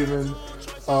and raving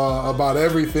about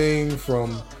everything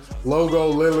from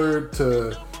Logo Lillard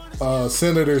to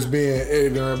senators being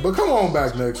ignorant. But come on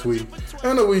back next week,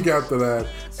 and the week after that,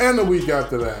 and the week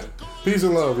after that. Peace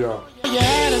and love, y'all.